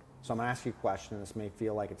kids. So I'm going to ask you a question, and this may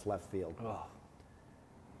feel like it's left field. Oh.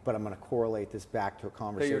 But I'm going to correlate this back to a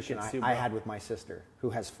conversation I had with my sister, who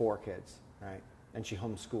has 4 kids, right? And she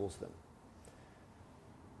homeschools them.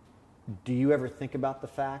 Do you ever think about the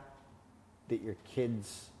fact that your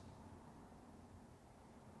kids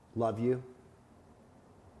love you?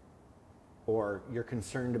 Or you're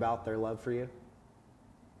concerned about their love for you?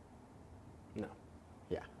 No.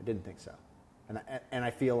 Yeah, I didn't think so. And I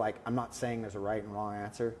feel like, I'm not saying there's a right and wrong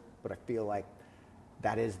answer, but I feel like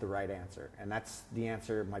that is the right answer. And that's the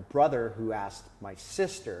answer my brother, who asked my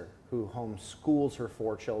sister, who homeschools her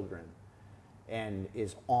 4 children and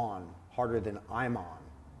is on harder than I'm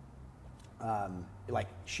on. Like,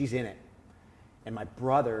 she's in it. And my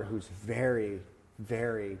brother, who's very,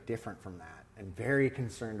 very different from that and very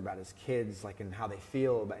concerned about his kids, like, and how they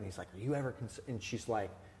feel about, and he's like, are you ever concerned? And she's like,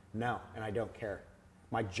 no, and I don't care.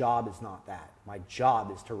 My job is not that. My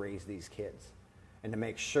job is to raise these kids and to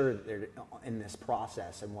make sure that they're in this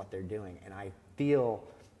process and what they're doing. And I feel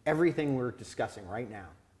everything we're discussing right now,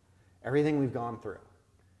 everything we've gone through,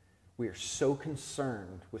 we are so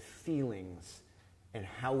concerned with feelings and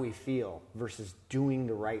how we feel versus doing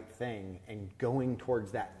the right thing and going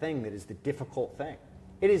towards that thing that is the difficult thing.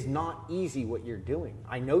 It is not easy what you're doing.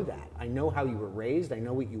 I know that. I know how you were raised. I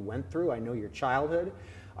know what you went through. I know your childhood.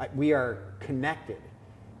 We are connected.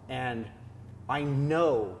 And I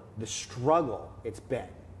know the struggle it's been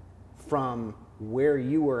from where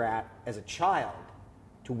you were at as a child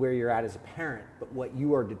to where you're at as a parent. But what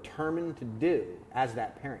you are determined to do as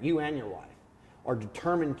that parent, you and your wife, are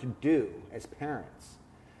determined to do as parents.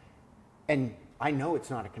 And I know it's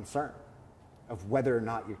not a concern of whether or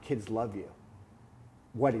not your kids love you.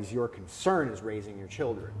 What is your concern is raising your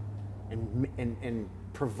children and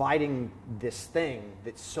providing this thing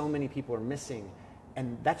that so many people are missing.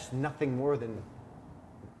 And that's nothing more than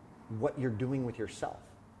what you're doing with yourself.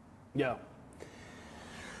 Yeah.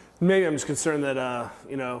 Maybe I'm just concerned that,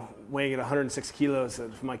 weighing at 106 kilos,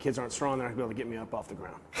 that if my kids aren't strong, they're not going to be able to get me up off the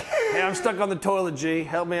ground. Hey, I'm stuck on the toilet, G.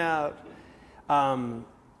 Help me out.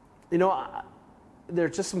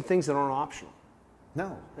 There's just some things that aren't optional.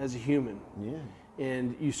 No. As a human. Yeah.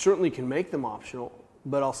 And you certainly can make them optional,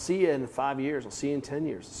 but I'll see you in 5 years. I'll see you in 10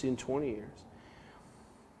 years. I'll see you in 20 years.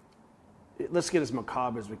 Let's get as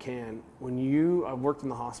macabre as we can. I've worked in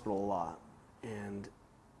the hospital a lot, and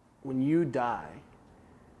when you die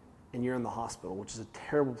and you're in the hospital, which is a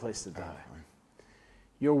terrible place to die,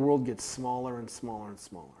 your world gets smaller and smaller and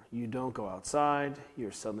smaller. You don't go outside.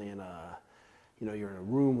 You're suddenly in you're in a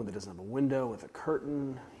room that doesn't have a window with a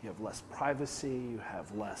curtain. You have less privacy. You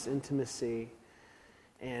have less intimacy.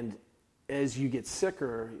 And as you get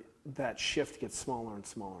sicker, that shift gets smaller and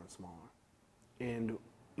smaller and smaller. And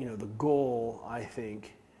the goal, I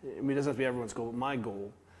think, it doesn't have to be everyone's goal, but my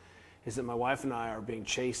goal is that my wife and I are being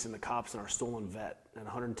chased in the cops in our stolen vet at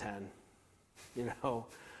 110, or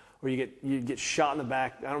you get shot in the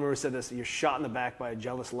back. I don't remember who said this. You're shot in the back by a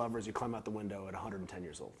jealous lover as you climb out the window at 110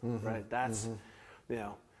 years old, right? That's,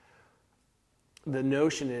 the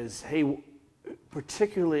notion is, hey,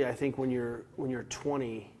 particularly I think when you're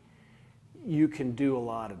 20, you can do a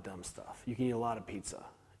lot of dumb stuff. You can eat a lot of pizza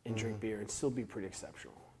and drink beer and still be pretty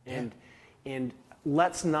exceptional. And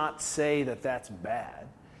let's not say that that's bad.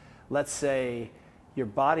 Let's say your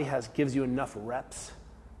body gives you enough reps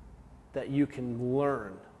that you can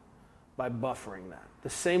learn by buffering that. The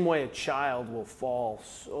same way a child will fall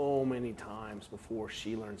so many times before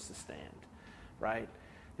she learns to stand, right?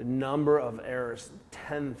 The number of errors,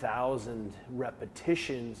 10,000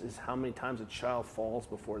 repetitions is how many times a child falls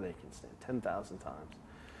before they can stand, 10,000 times.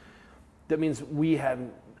 That means we have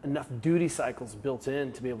enough duty cycles built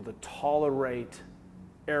in to be able to tolerate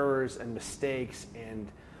errors and mistakes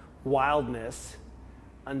and wildness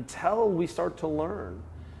until we start to learn.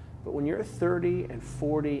 But when you're 30 and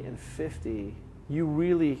 40 and 50, you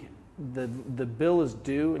really, the bill is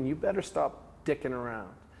due, and you better stop dicking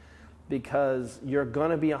around, because you're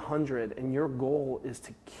gonna be 100, and your goal is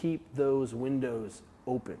to keep those windows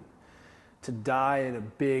open, to die in a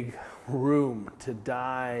big room, to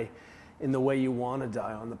die in the way you want to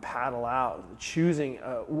die, on the paddle out, choosing,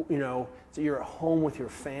 so you're at home with your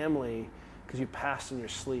family because you passed in your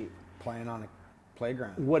sleep. Playing on a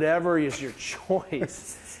playground. Whatever is your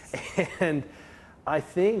choice. And I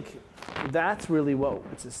think that's really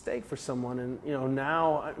what's at stake for someone. And,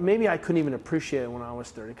 now maybe I couldn't even appreciate it when I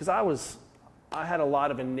was 30 because I had a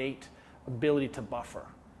lot of innate ability to buffer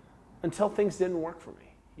until things didn't work for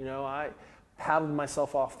me. I paddled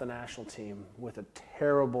myself off the national team with a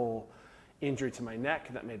terrible injury to my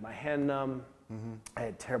neck that made my hand numb. Mm-hmm. I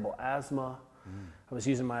had terrible asthma. Mm-hmm. I was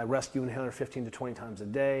using my rescue inhaler 15 to 20 times a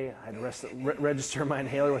day. I had to register my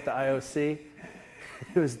inhaler with the IOC.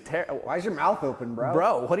 It was terrible. Why is your mouth open, bro?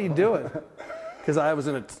 Bro, what are you doing? Because I was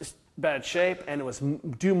in a bad shape, and it was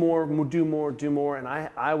do more, and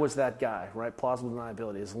I was that guy, right? Plausible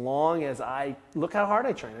deniability. As long as look how hard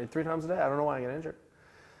I train. I did 3 times a day. I don't know why I get injured.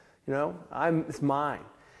 It's mine.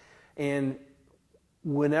 And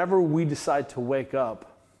whenever we decide to wake up,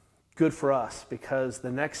 good for us, because the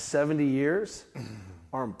next 70 years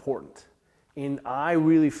are important. And I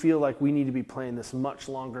really feel like we need to be playing this much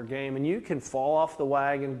longer game. And you can fall off the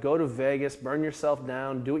wagon, go to Vegas, burn yourself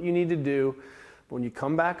down, do what you need to do. But when you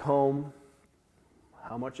come back home,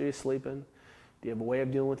 how much are you sleeping? Do you have a way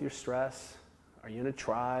of dealing with your stress? Are you in a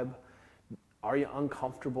tribe? Are you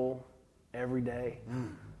uncomfortable every day?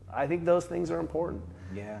 I think those things are important.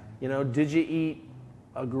 Yeah. Did you eat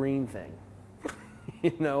a green thing?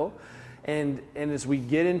 And as we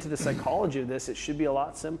get into the psychology of this, it should be a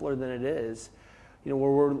lot simpler than it is. Where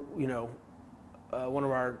we're, one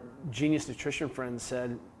of our genius nutrition friends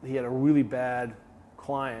said he had a really bad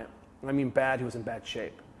client. I mean bad, he was in bad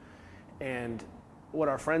shape. And what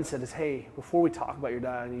our friend said is, hey, before we talk about your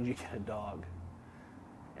diet, I need you to get a dog.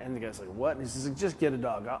 And the guy's like, what? And he says, just get a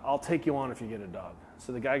dog. I'll take you on if you get a dog.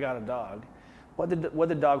 So the guy got a dog. What did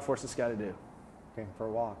the dog force this guy to do? Take him for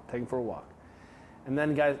a walk. Take him for a walk. And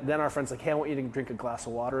then our friend's like, hey, I want you to drink a glass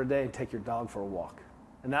of water a day and take your dog for a walk.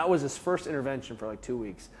 And that was his first intervention for like 2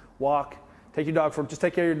 weeks. Walk, just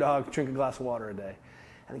take care of your dog, drink a glass of water a day.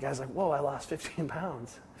 And the guy's like, whoa, I lost 15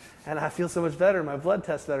 pounds. And I feel so much better. My blood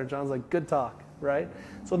test's better. John's like, good talk, right?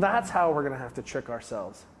 So that's how we're going to have to trick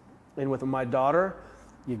ourselves. And with my daughter,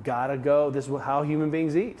 you got to go. This is how human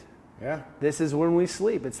beings eat. Yeah. This is when we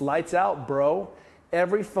sleep. It's lights out, bro.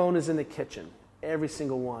 Every phone is in the kitchen. Every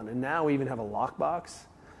single one. And now we even have a lockbox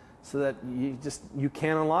so that you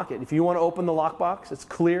can't unlock it. If you want to open the lockbox, it's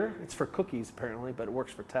clear. It's for cookies, apparently, but it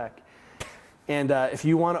works for tech. And if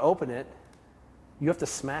you want to open it, you have to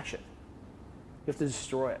smash it. You have to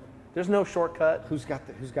destroy it. There's no shortcut. Who's got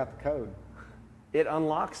the code? It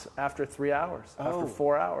unlocks after 3 hours, after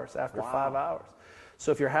 4 hours, after 5 hours.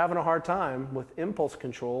 So if you're having a hard time with impulse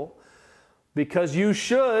control, because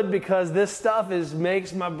this stuff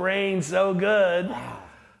makes my brain so good,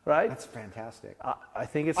 right? That's fantastic. I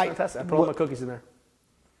think it's fantastic. I put all my cookies in there.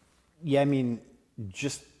 Yeah, I mean,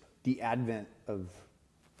 just the advent of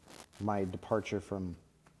my departure from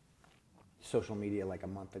social media like a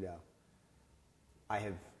month ago, I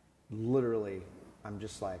have literally, I'm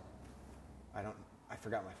just like, I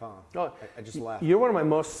forgot my phone. Oh, I just left. You're one of my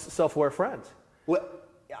most self-aware friends. Well,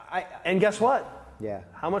 and guess what? Yeah.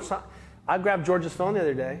 How much time? I grabbed George's phone the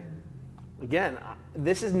other day. Again,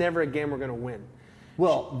 this is never a game we're going to win.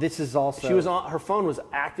 Well, this is also... Her phone was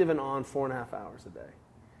active and on 4.5 hours a day.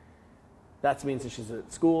 That means that she's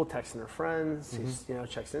at school, texting her friends, she's,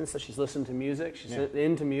 checks in, so she's listening to music, she's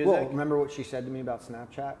into music. Well, remember what she said to me about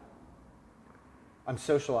Snapchat? I'm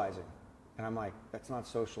socializing. And I'm like, that's not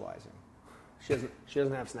socializing. She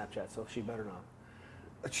doesn't have Snapchat, so she better not.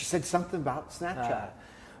 But she said something about Snapchat.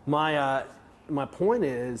 My point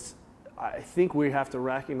is, I think we have to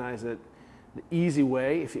recognize that the easy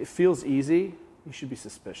way, if it feels easy, you should be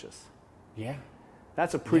suspicious. Yeah.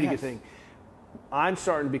 That's a pretty good thing. I'm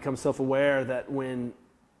starting to become self-aware that when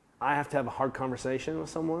I have to have a hard conversation with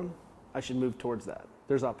someone, I should move towards that.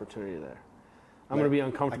 There's opportunity there. I'm going to be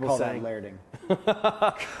uncomfortable saying. I call that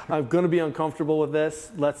layering. I'm going to be uncomfortable with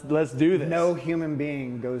this. Let's do this. No human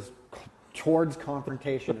being goes towards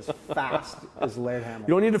confrontation as fast as Laird Hamilton.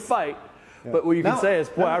 You don't need to fight, but what you can say is,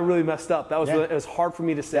 boy, I really messed up. It was hard for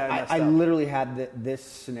me to say I messed up. I literally had this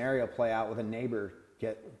scenario play out with a neighbor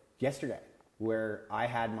yesterday where I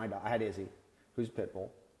had Izzy, who's a pit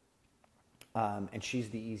bull, and she's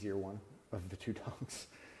the easier one of the two dogs.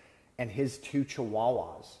 And his two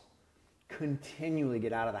chihuahuas continually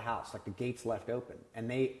get out of the house, like the gate's left open, and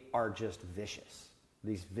they are just vicious.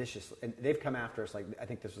 These vicious, and they've come after us, like I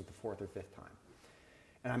think this was the 4th or 5th time.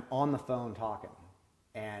 And I'm on the phone talking,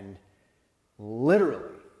 and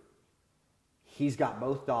literally, he's got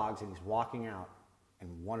both dogs, and he's walking out,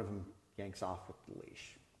 and one of them yanks off with the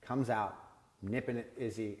leash, comes out, nipping at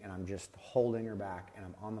Izzy, and I'm just holding her back, and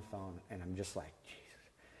I'm on the phone, and I'm just like, Jesus,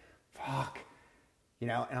 fuck.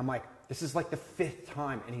 And I'm like, this is like the 5th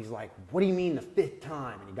time. And he's like, what do you mean the 5th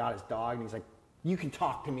time? And he got his dog, and he's like, You can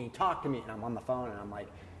talk to me. And I'm on the phone and I'm like,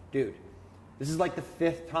 dude, this is like the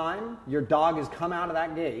 5th time your dog has come out of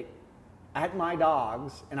that gate at my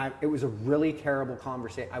dogs, and it was a really terrible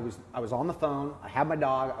conversation. I was on the phone. I had my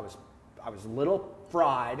dog. I was a little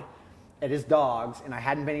fried at his dogs, and I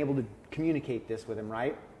hadn't been able to communicate this with him,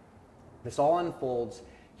 right? This all unfolds.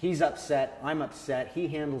 He's upset. I'm upset. He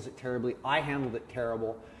handles it terribly. I handled it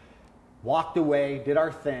terrible. Walked away, did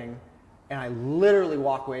our thing, and I literally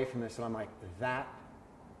walk away from this, and I'm like, that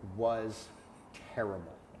was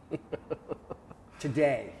terrible.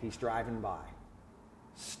 Today, he's driving by,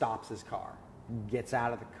 stops his car, gets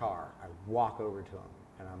out of the car. I walk over to him,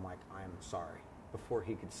 and I'm like, I'm sorry, before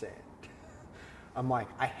he could say it. I'm like,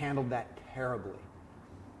 I handled that terribly.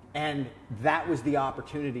 And that was the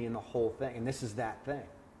opportunity in the whole thing. And this is that thing.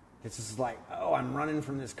 This is like, oh, I'm running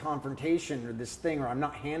from this confrontation or this thing, or I'm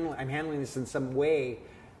handling this in some way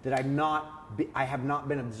that I have not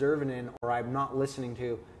been observant in, or I'm not listening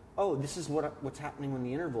to. Oh, this is what's happening when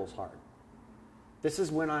the interval's hard. This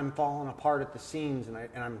is when I'm falling apart at the seams and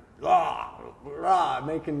I'm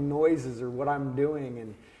making noises or what I'm doing.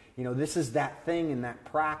 And, this is that thing in that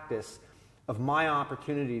practice of my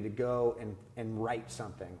opportunity to go and write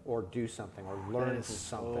something or do something or learn from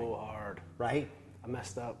something. So hard. Right? I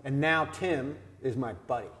messed up. And now Tim is my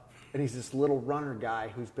buddy. And he's this little runner guy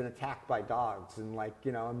who's been attacked by dogs. And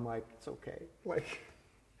I'm like, it's okay.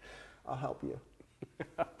 I'll help you.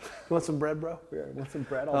 You want some bread, bro? Yeah, I want some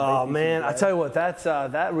bread. Oh man, I tell you what,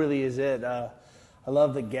 that really is it. I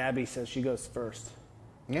love that Gabby says she goes first.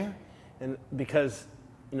 Yeah, and because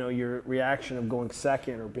your reaction of going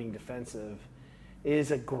second or being defensive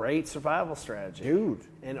is a great survival strategy, dude.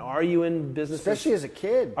 And are you in business, especially as a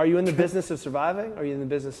kid? Are you in the business of surviving? Or are you in the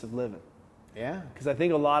business of living? Yeah, because I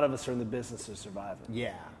think a lot of us are in the business of surviving.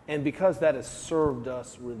 Yeah, and because that has served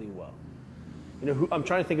us really well. I'm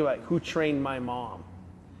trying to think about who trained my mom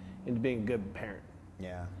into being a good parent.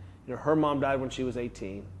 Yeah. Her mom died when she was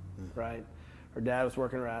 18, right? Her dad was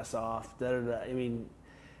working her ass off. I mean,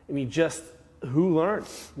 just who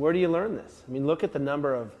learns? Where do you learn this? I mean, look at the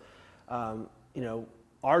number of,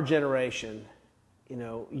 our generation.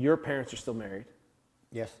 Your parents are still married.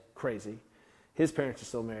 Yes. Crazy. His parents are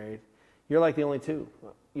still married. You're like the only two.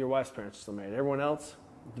 Your wife's parents are still married. Everyone else,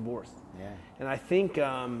 divorced. Yeah. And I think,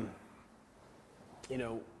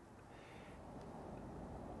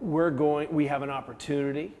 we have an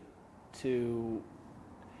opportunity to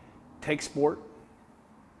take sport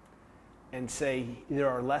and say there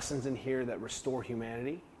are lessons in here that restore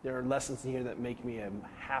humanity. There are lessons in here that make me a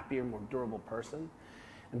happier, more durable person.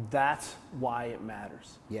 And that's why it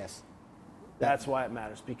matters. Yes. That's why it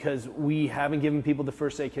matters, because we haven't given people the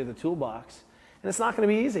first aid kit of the toolbox. And it's not going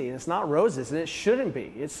to be easy, and it's not roses, and it shouldn't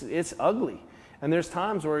be. It's ugly. And there's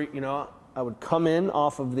times where, I would come in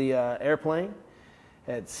off of the airplane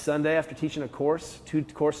at Sunday after teaching a course, 2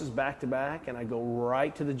 courses back to back, and I'd go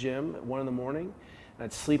right to the gym at 1 in the morning, and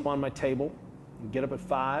I'd sleep on my table and get up at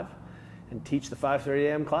 5 and teach the 5:30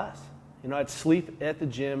 a.m. class. I'd sleep at the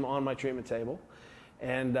gym on my treatment table.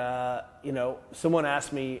 And, someone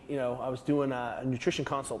asked me, I was doing a nutrition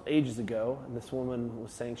consult ages ago, and this woman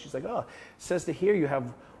was saying, she's like, oh, it says to here you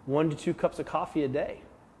have 1 to 2 cups of coffee a day.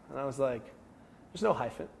 And I was like, there's no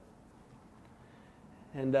hyphen.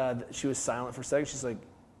 And she was silent for a second. She's like,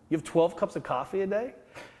 you have 12 cups of coffee a day?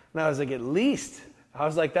 And I was like, at least. I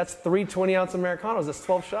was like, that's 3 20-ounce Americanos. That's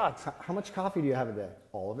 12 shots. How much coffee do you have a day?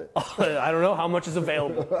 All of it? I don't know. How much is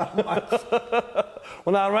available?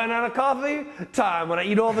 When I run out of coffee, time. When I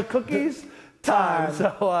eat all the cookies, time.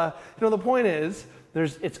 So, the point is,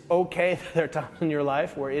 it's okay that there are times in your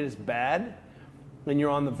life where it is bad and you're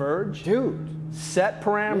on the verge. Dude. Set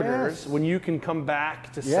parameters when you can come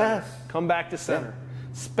back to center. Come back to center.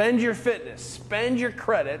 Yeah. Spend your fitness. Spend your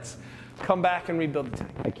credits. Come back and rebuild the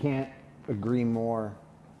tank. I can't agree more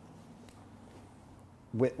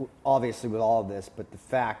with all of this, but the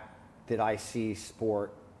fact that I see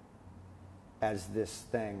sport as this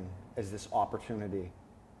thing, as this opportunity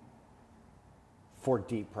for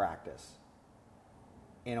deep practice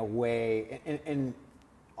in a way, and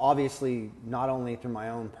obviously not only through my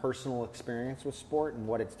own personal experience with sport and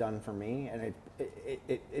what it's done for me, and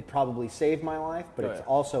it probably saved my life, but it's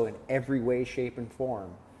also in every way, shape, and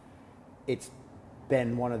form, it's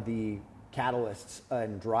been one of the catalysts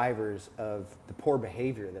and drivers of the poor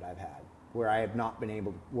behavior that I've had, where I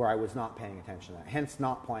was not paying attention to that, hence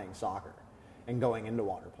not playing soccer and going into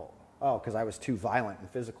water polo. Oh, because I was too violent and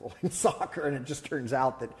physical in soccer, and it just turns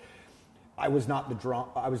out that I was not the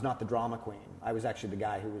drama queen. I was actually the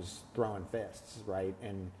guy who was throwing fists, right?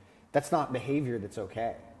 And that's not behavior that's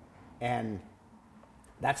okay. And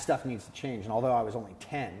that stuff needs to change. And although I was only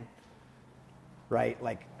 10, right?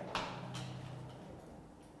 Like,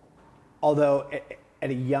 although at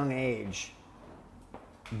a young age,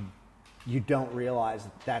 you don't realize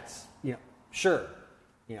that's, sure,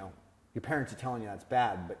 your parents are telling you that's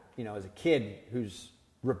bad, but, as a kid who's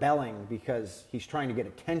rebelling because he's trying to get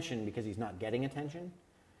attention because he's not getting attention,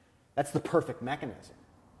 that's the perfect mechanism.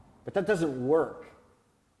 But that doesn't work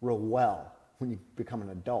real well when you become an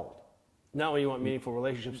adult. Not when you want meaningful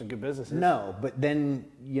relationships and good businesses. No, but then,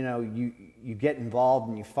 you get involved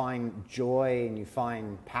and you find joy and you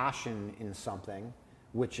find passion in something,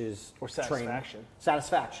 which is or satisfaction. Training.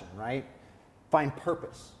 Satisfaction, right? Find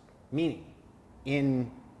purpose, meaning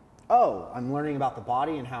in, I'm learning about the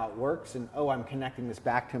body and how it works, and I'm connecting this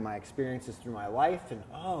back to my experiences through my life, and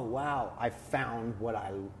wow, I found what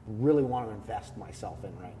I really want to invest myself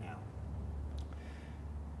in right now.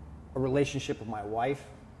 A relationship with my wife,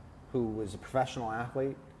 who was a professional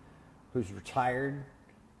athlete, who's retired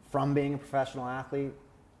from being a professional athlete.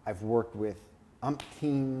 I've worked with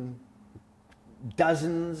umpteen,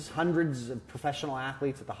 dozens, hundreds of professional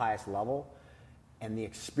athletes at the highest level, and the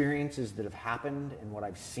experiences that have happened and what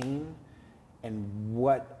I've seen and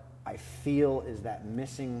what I feel is that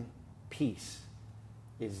missing piece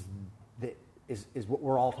is what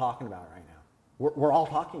we're all talking about right now. We're all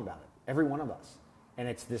talking about it, every one of us. And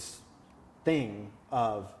it's this thing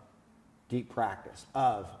of deep practice,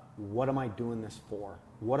 of what am I doing this for?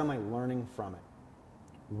 What am I learning from it?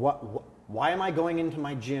 Why am I going into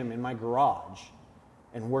my gym in my garage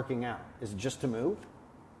and working out? Is it just to move?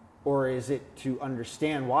 Or is it to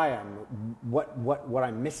understand why what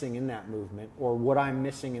I'm missing in that movement, or what I'm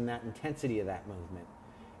missing in that intensity of that movement,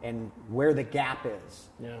 and where the gap is,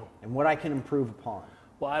 and what I can improve upon?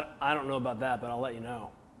 Well, I don't know about that, but I'll let you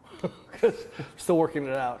know. Because I'm still working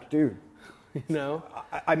it out. Dude.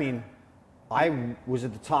 I mean, I was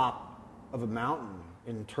at the top of a mountain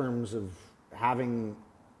in terms of having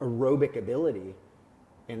aerobic ability,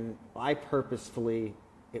 and I purposefully,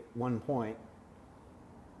 at one point,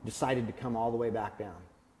 decided to come all the way back down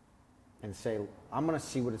and say, I'm going to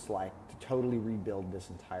see what it's like to totally rebuild this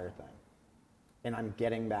entire thing. And I'm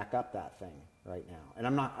getting back up that thing right now. And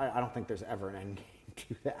I don't think there's ever an end game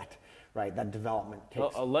to that, right? That development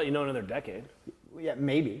takes... I'll let you know in another decade. Yeah,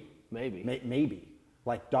 maybe. Maybe.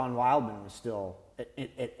 Like Don Wildman was still,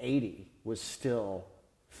 at 80, was still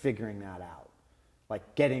figuring that out.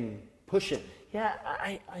 Like pushing. Yeah,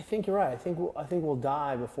 I think you're right. I think we'll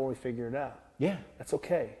die before we figure it out. Yeah. That's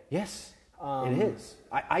okay. Yes, it is.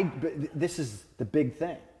 But this is the big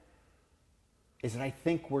thing, is that I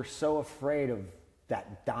think we're so afraid of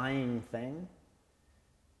that dying thing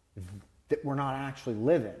that we're not actually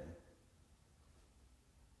living.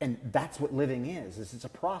 And that's what living is it's a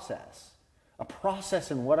process. A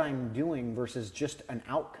process in what I'm doing versus just an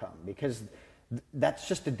outcome, because that's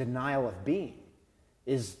just a denial of being,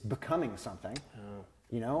 is becoming something,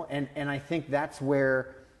 and I think that's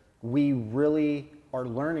where we really are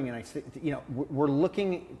learning. And I think, we're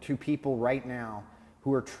looking to people right now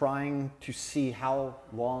who are trying to see how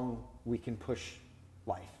long we can push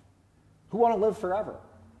life, who want to live forever.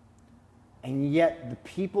 And yet the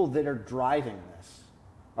people that are driving this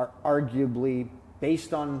are arguably,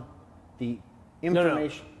 based on the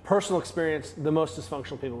information. No. Personal experience, the most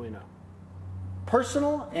dysfunctional people we know.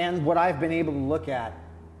 Personal, and what I've been able to look at,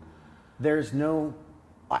 there's nobody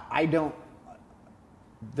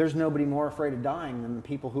more afraid of dying than the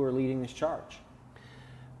people who are leading this charge.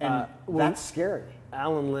 And that's scary.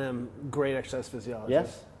 Alan Lim, great exercise physiologist,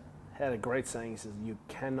 yes, had a great saying. He says, you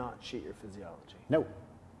cannot cheat your physiology. No.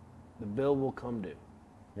 The bill will come due.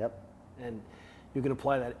 Yep. And you can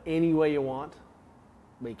apply that any way you want,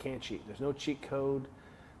 but you can't cheat. There's no cheat code.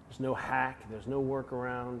 There's no hack. There's no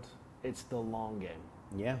workaround. It's the long game.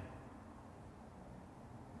 Yeah.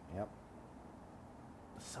 Yep.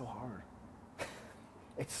 It's so hard.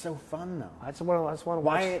 It's so fun, though. I just want to watch.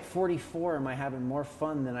 Why at 44 am I having more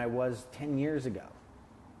fun than I was 10 years ago?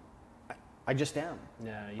 I just am.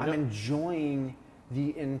 Yeah, I'm enjoying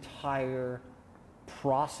the entire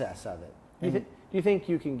process of it. Do you think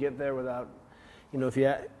you can get there without, if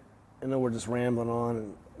you... I know we're just rambling on.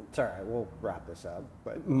 And it's all right. We'll wrap this up.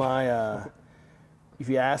 But if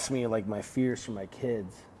you ask me, like, my fears for my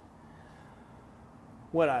kids,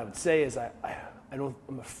 what I would say is I'm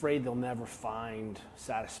afraid they'll never find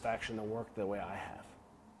satisfaction in work the way I have.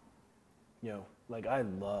 I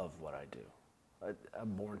love what I do.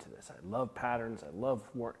 I'm born to this. I love patterns. I love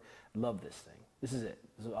work. I love this thing. This is it.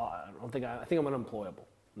 I think I'm unemployable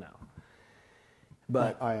now.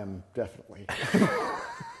 But I am definitely.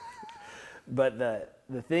 But the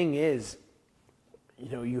thing is,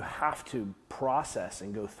 you have to process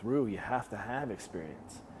and go through. You have to have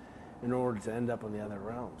experience. in order to end up on the other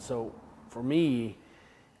realm. So for me,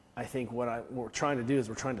 I think what we're trying to do is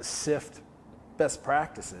we're trying to sift best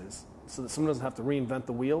practices so that someone doesn't have to reinvent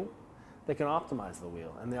the wheel. They can optimize the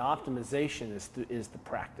wheel, and the optimization is the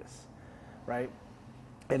practice, right?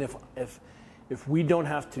 And if we don't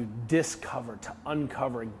have to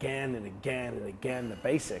uncover again and again and again the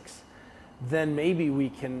basics, then maybe we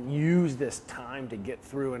can use this time to get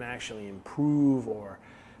through and actually improve, or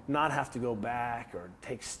not have to go back or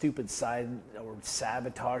take stupid side or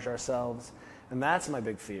sabotage ourselves. And that's my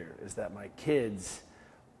big fear, is that my kids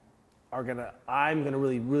I'm gonna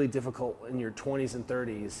really difficult in your 20s and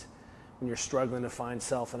 30s when you're struggling to find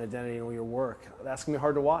self and identity in your work. That's gonna be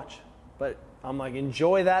hard to watch. But I'm like,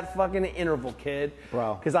 enjoy that fucking interval, kid.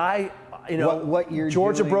 Bro. Because what you're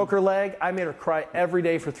Georgia broke her leg. I made her cry every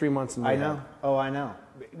day for 3 months in rehab. I know. Oh, I know.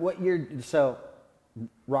 So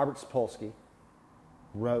Robert Sapolsky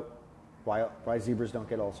wrote Why Zebras Don't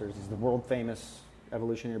Get Ulcers. He's the world famous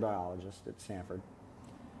evolutionary biologist at Stanford.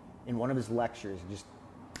 In one of his lectures, he just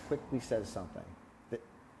quickly says something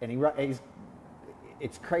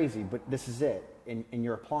it's crazy, but this is it, and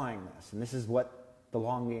you're applying this, and this is what the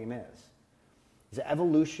long game is that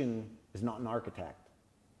evolution is not an architect,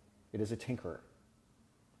 it is a tinkerer.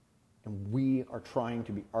 And we are trying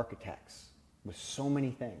to be architects with so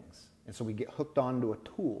many things, and so we get hooked onto a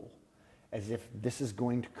tool as if this is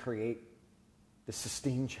going to create the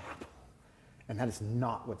Sistine Chapel, and that is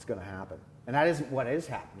not what's going to happen, and that isn't what is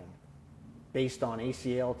happening. Based on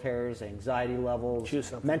ACL tears, anxiety levels,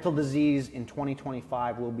 mental disease in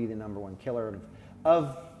 2025 will be the #1 killer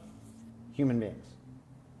of human beings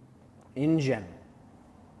in general.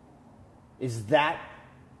 Is that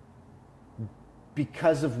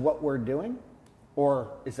because of what we're doing,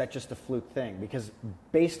 or is that just a fluke thing? Because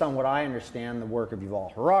based on what I understand, the work of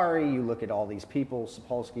Yuval Harari, you look at all these people,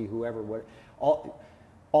 Sapolsky, whoever, all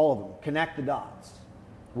of them, connect the dots.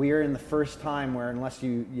 We are in the first time where unless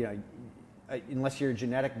you're a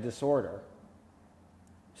genetic disorder,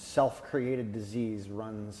 self-created disease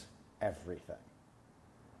runs everything.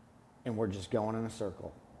 And we're just going in a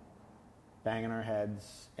circle, banging our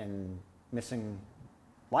heads and missing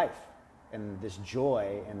life and this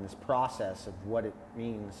joy and this process of what it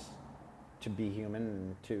means to be human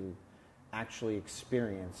and to actually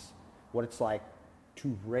experience what it's like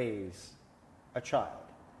to raise a child.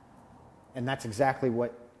 And that's exactly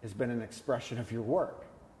what has been an expression of your work.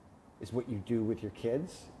 Is what you do with your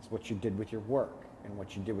kids, is what you did with your work. And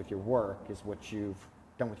what you did with your work is what you've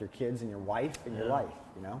done with your kids and your wife and your life,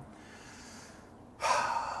 you know?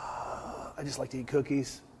 I just like to eat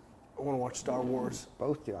cookies. I want to watch Star Wars.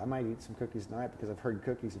 Both do. I might eat some cookies tonight because I've heard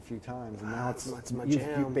cookies a few times. And now it's my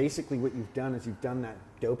jam. Basically what you've done is you've done that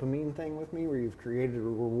dopamine thing with me where you've created a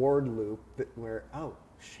reward loop where, oh,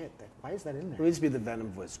 shit, why is that in there? It needs to be the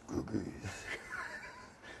Venom voice. Cookies.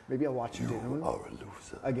 Maybe I'll watch Dune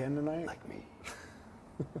again tonight. Like me.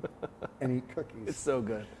 And eat cookies. It's so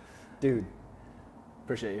good. Dude.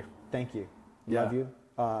 Appreciate you. Thank you. Yeah. Love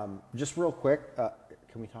you. Just real quick,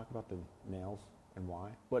 can we talk about the nails and why?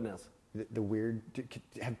 What nails? The weird...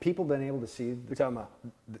 Have people been able to see... You're talking about?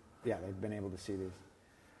 Yeah, they've been able to see these.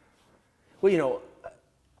 Well,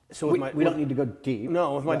 so we don't need to go deep.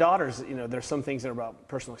 No, with my daughters, there's some things that are about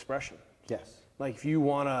personal expression. Yes. Like if you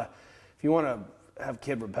wanna have a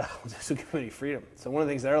kid rebel, just give them any freedom. So one of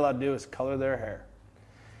the things they're allowed to do is color their hair.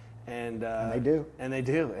 And they do. And they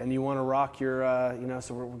do. And you want to rock your,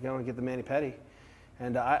 so we're going to get the mani-pedi.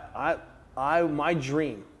 And my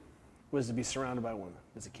dream was to be surrounded by women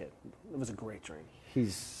as a kid. It was a great dream.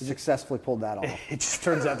 He's successfully pulled that off. It just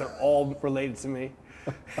turns out they're all related to me.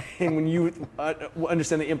 And when you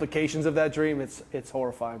understand the implications of that dream, it's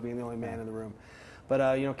horrifying being the only man in the room.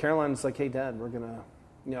 But, Caroline's like, hey, Dad, we're going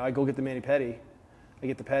to, I go get the mani-pedi. I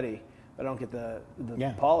get the pedi, but I don't get the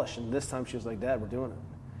polish. And this time she was like, Dad, we're doing it.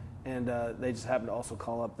 And they just happened to also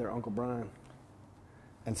call up their Uncle Brian.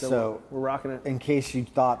 And so we're rocking it. In case you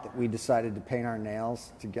thought that we decided to paint our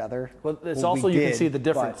nails together. Well, it's also, you can see the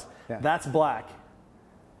difference. But, yeah. That's black.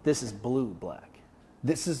 This is blue black.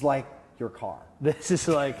 This is like your car. This is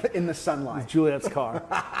like in the sunlight. Juliet's car.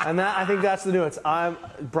 And I think that's the nuance. I'm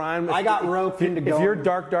Brian. I got roped into going. If you're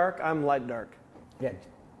dark, I'm light dark. Yeah.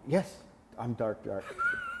 Yes. I'm dark.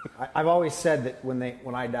 I've always said that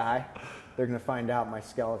when I die, they're going to find out my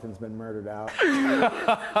skeleton's been murdered out.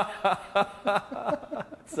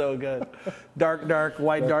 So good. Dark,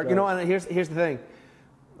 white, dark. And here's the thing.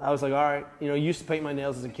 I was like, all right, I used to paint my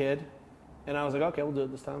nails as a kid, and I was like, okay, we'll do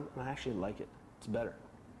it this time. And I actually like it. It's better.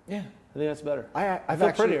 Yeah. I think that's better. I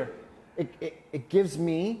feel prettier. It gives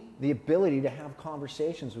me the ability to have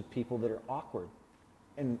conversations with people that are awkward.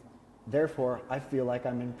 And Therefore, I feel like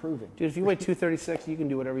I'm improving. Dude, if you weigh 236, you can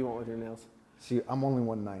do whatever you want with your nails. See, I'm only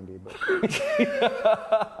 190, but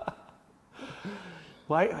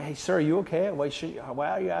Why, hey, sir, are you okay? Why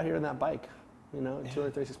are you out here on that bike?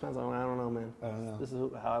 236 pounds. I don't know, man. I don't know. This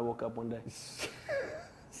is how I woke up one day.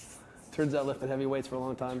 Turns out I lifted heavy weights for a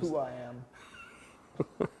long time. who I am.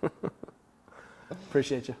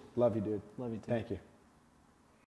 Appreciate you. Love you, dude. Love you too. Thank you.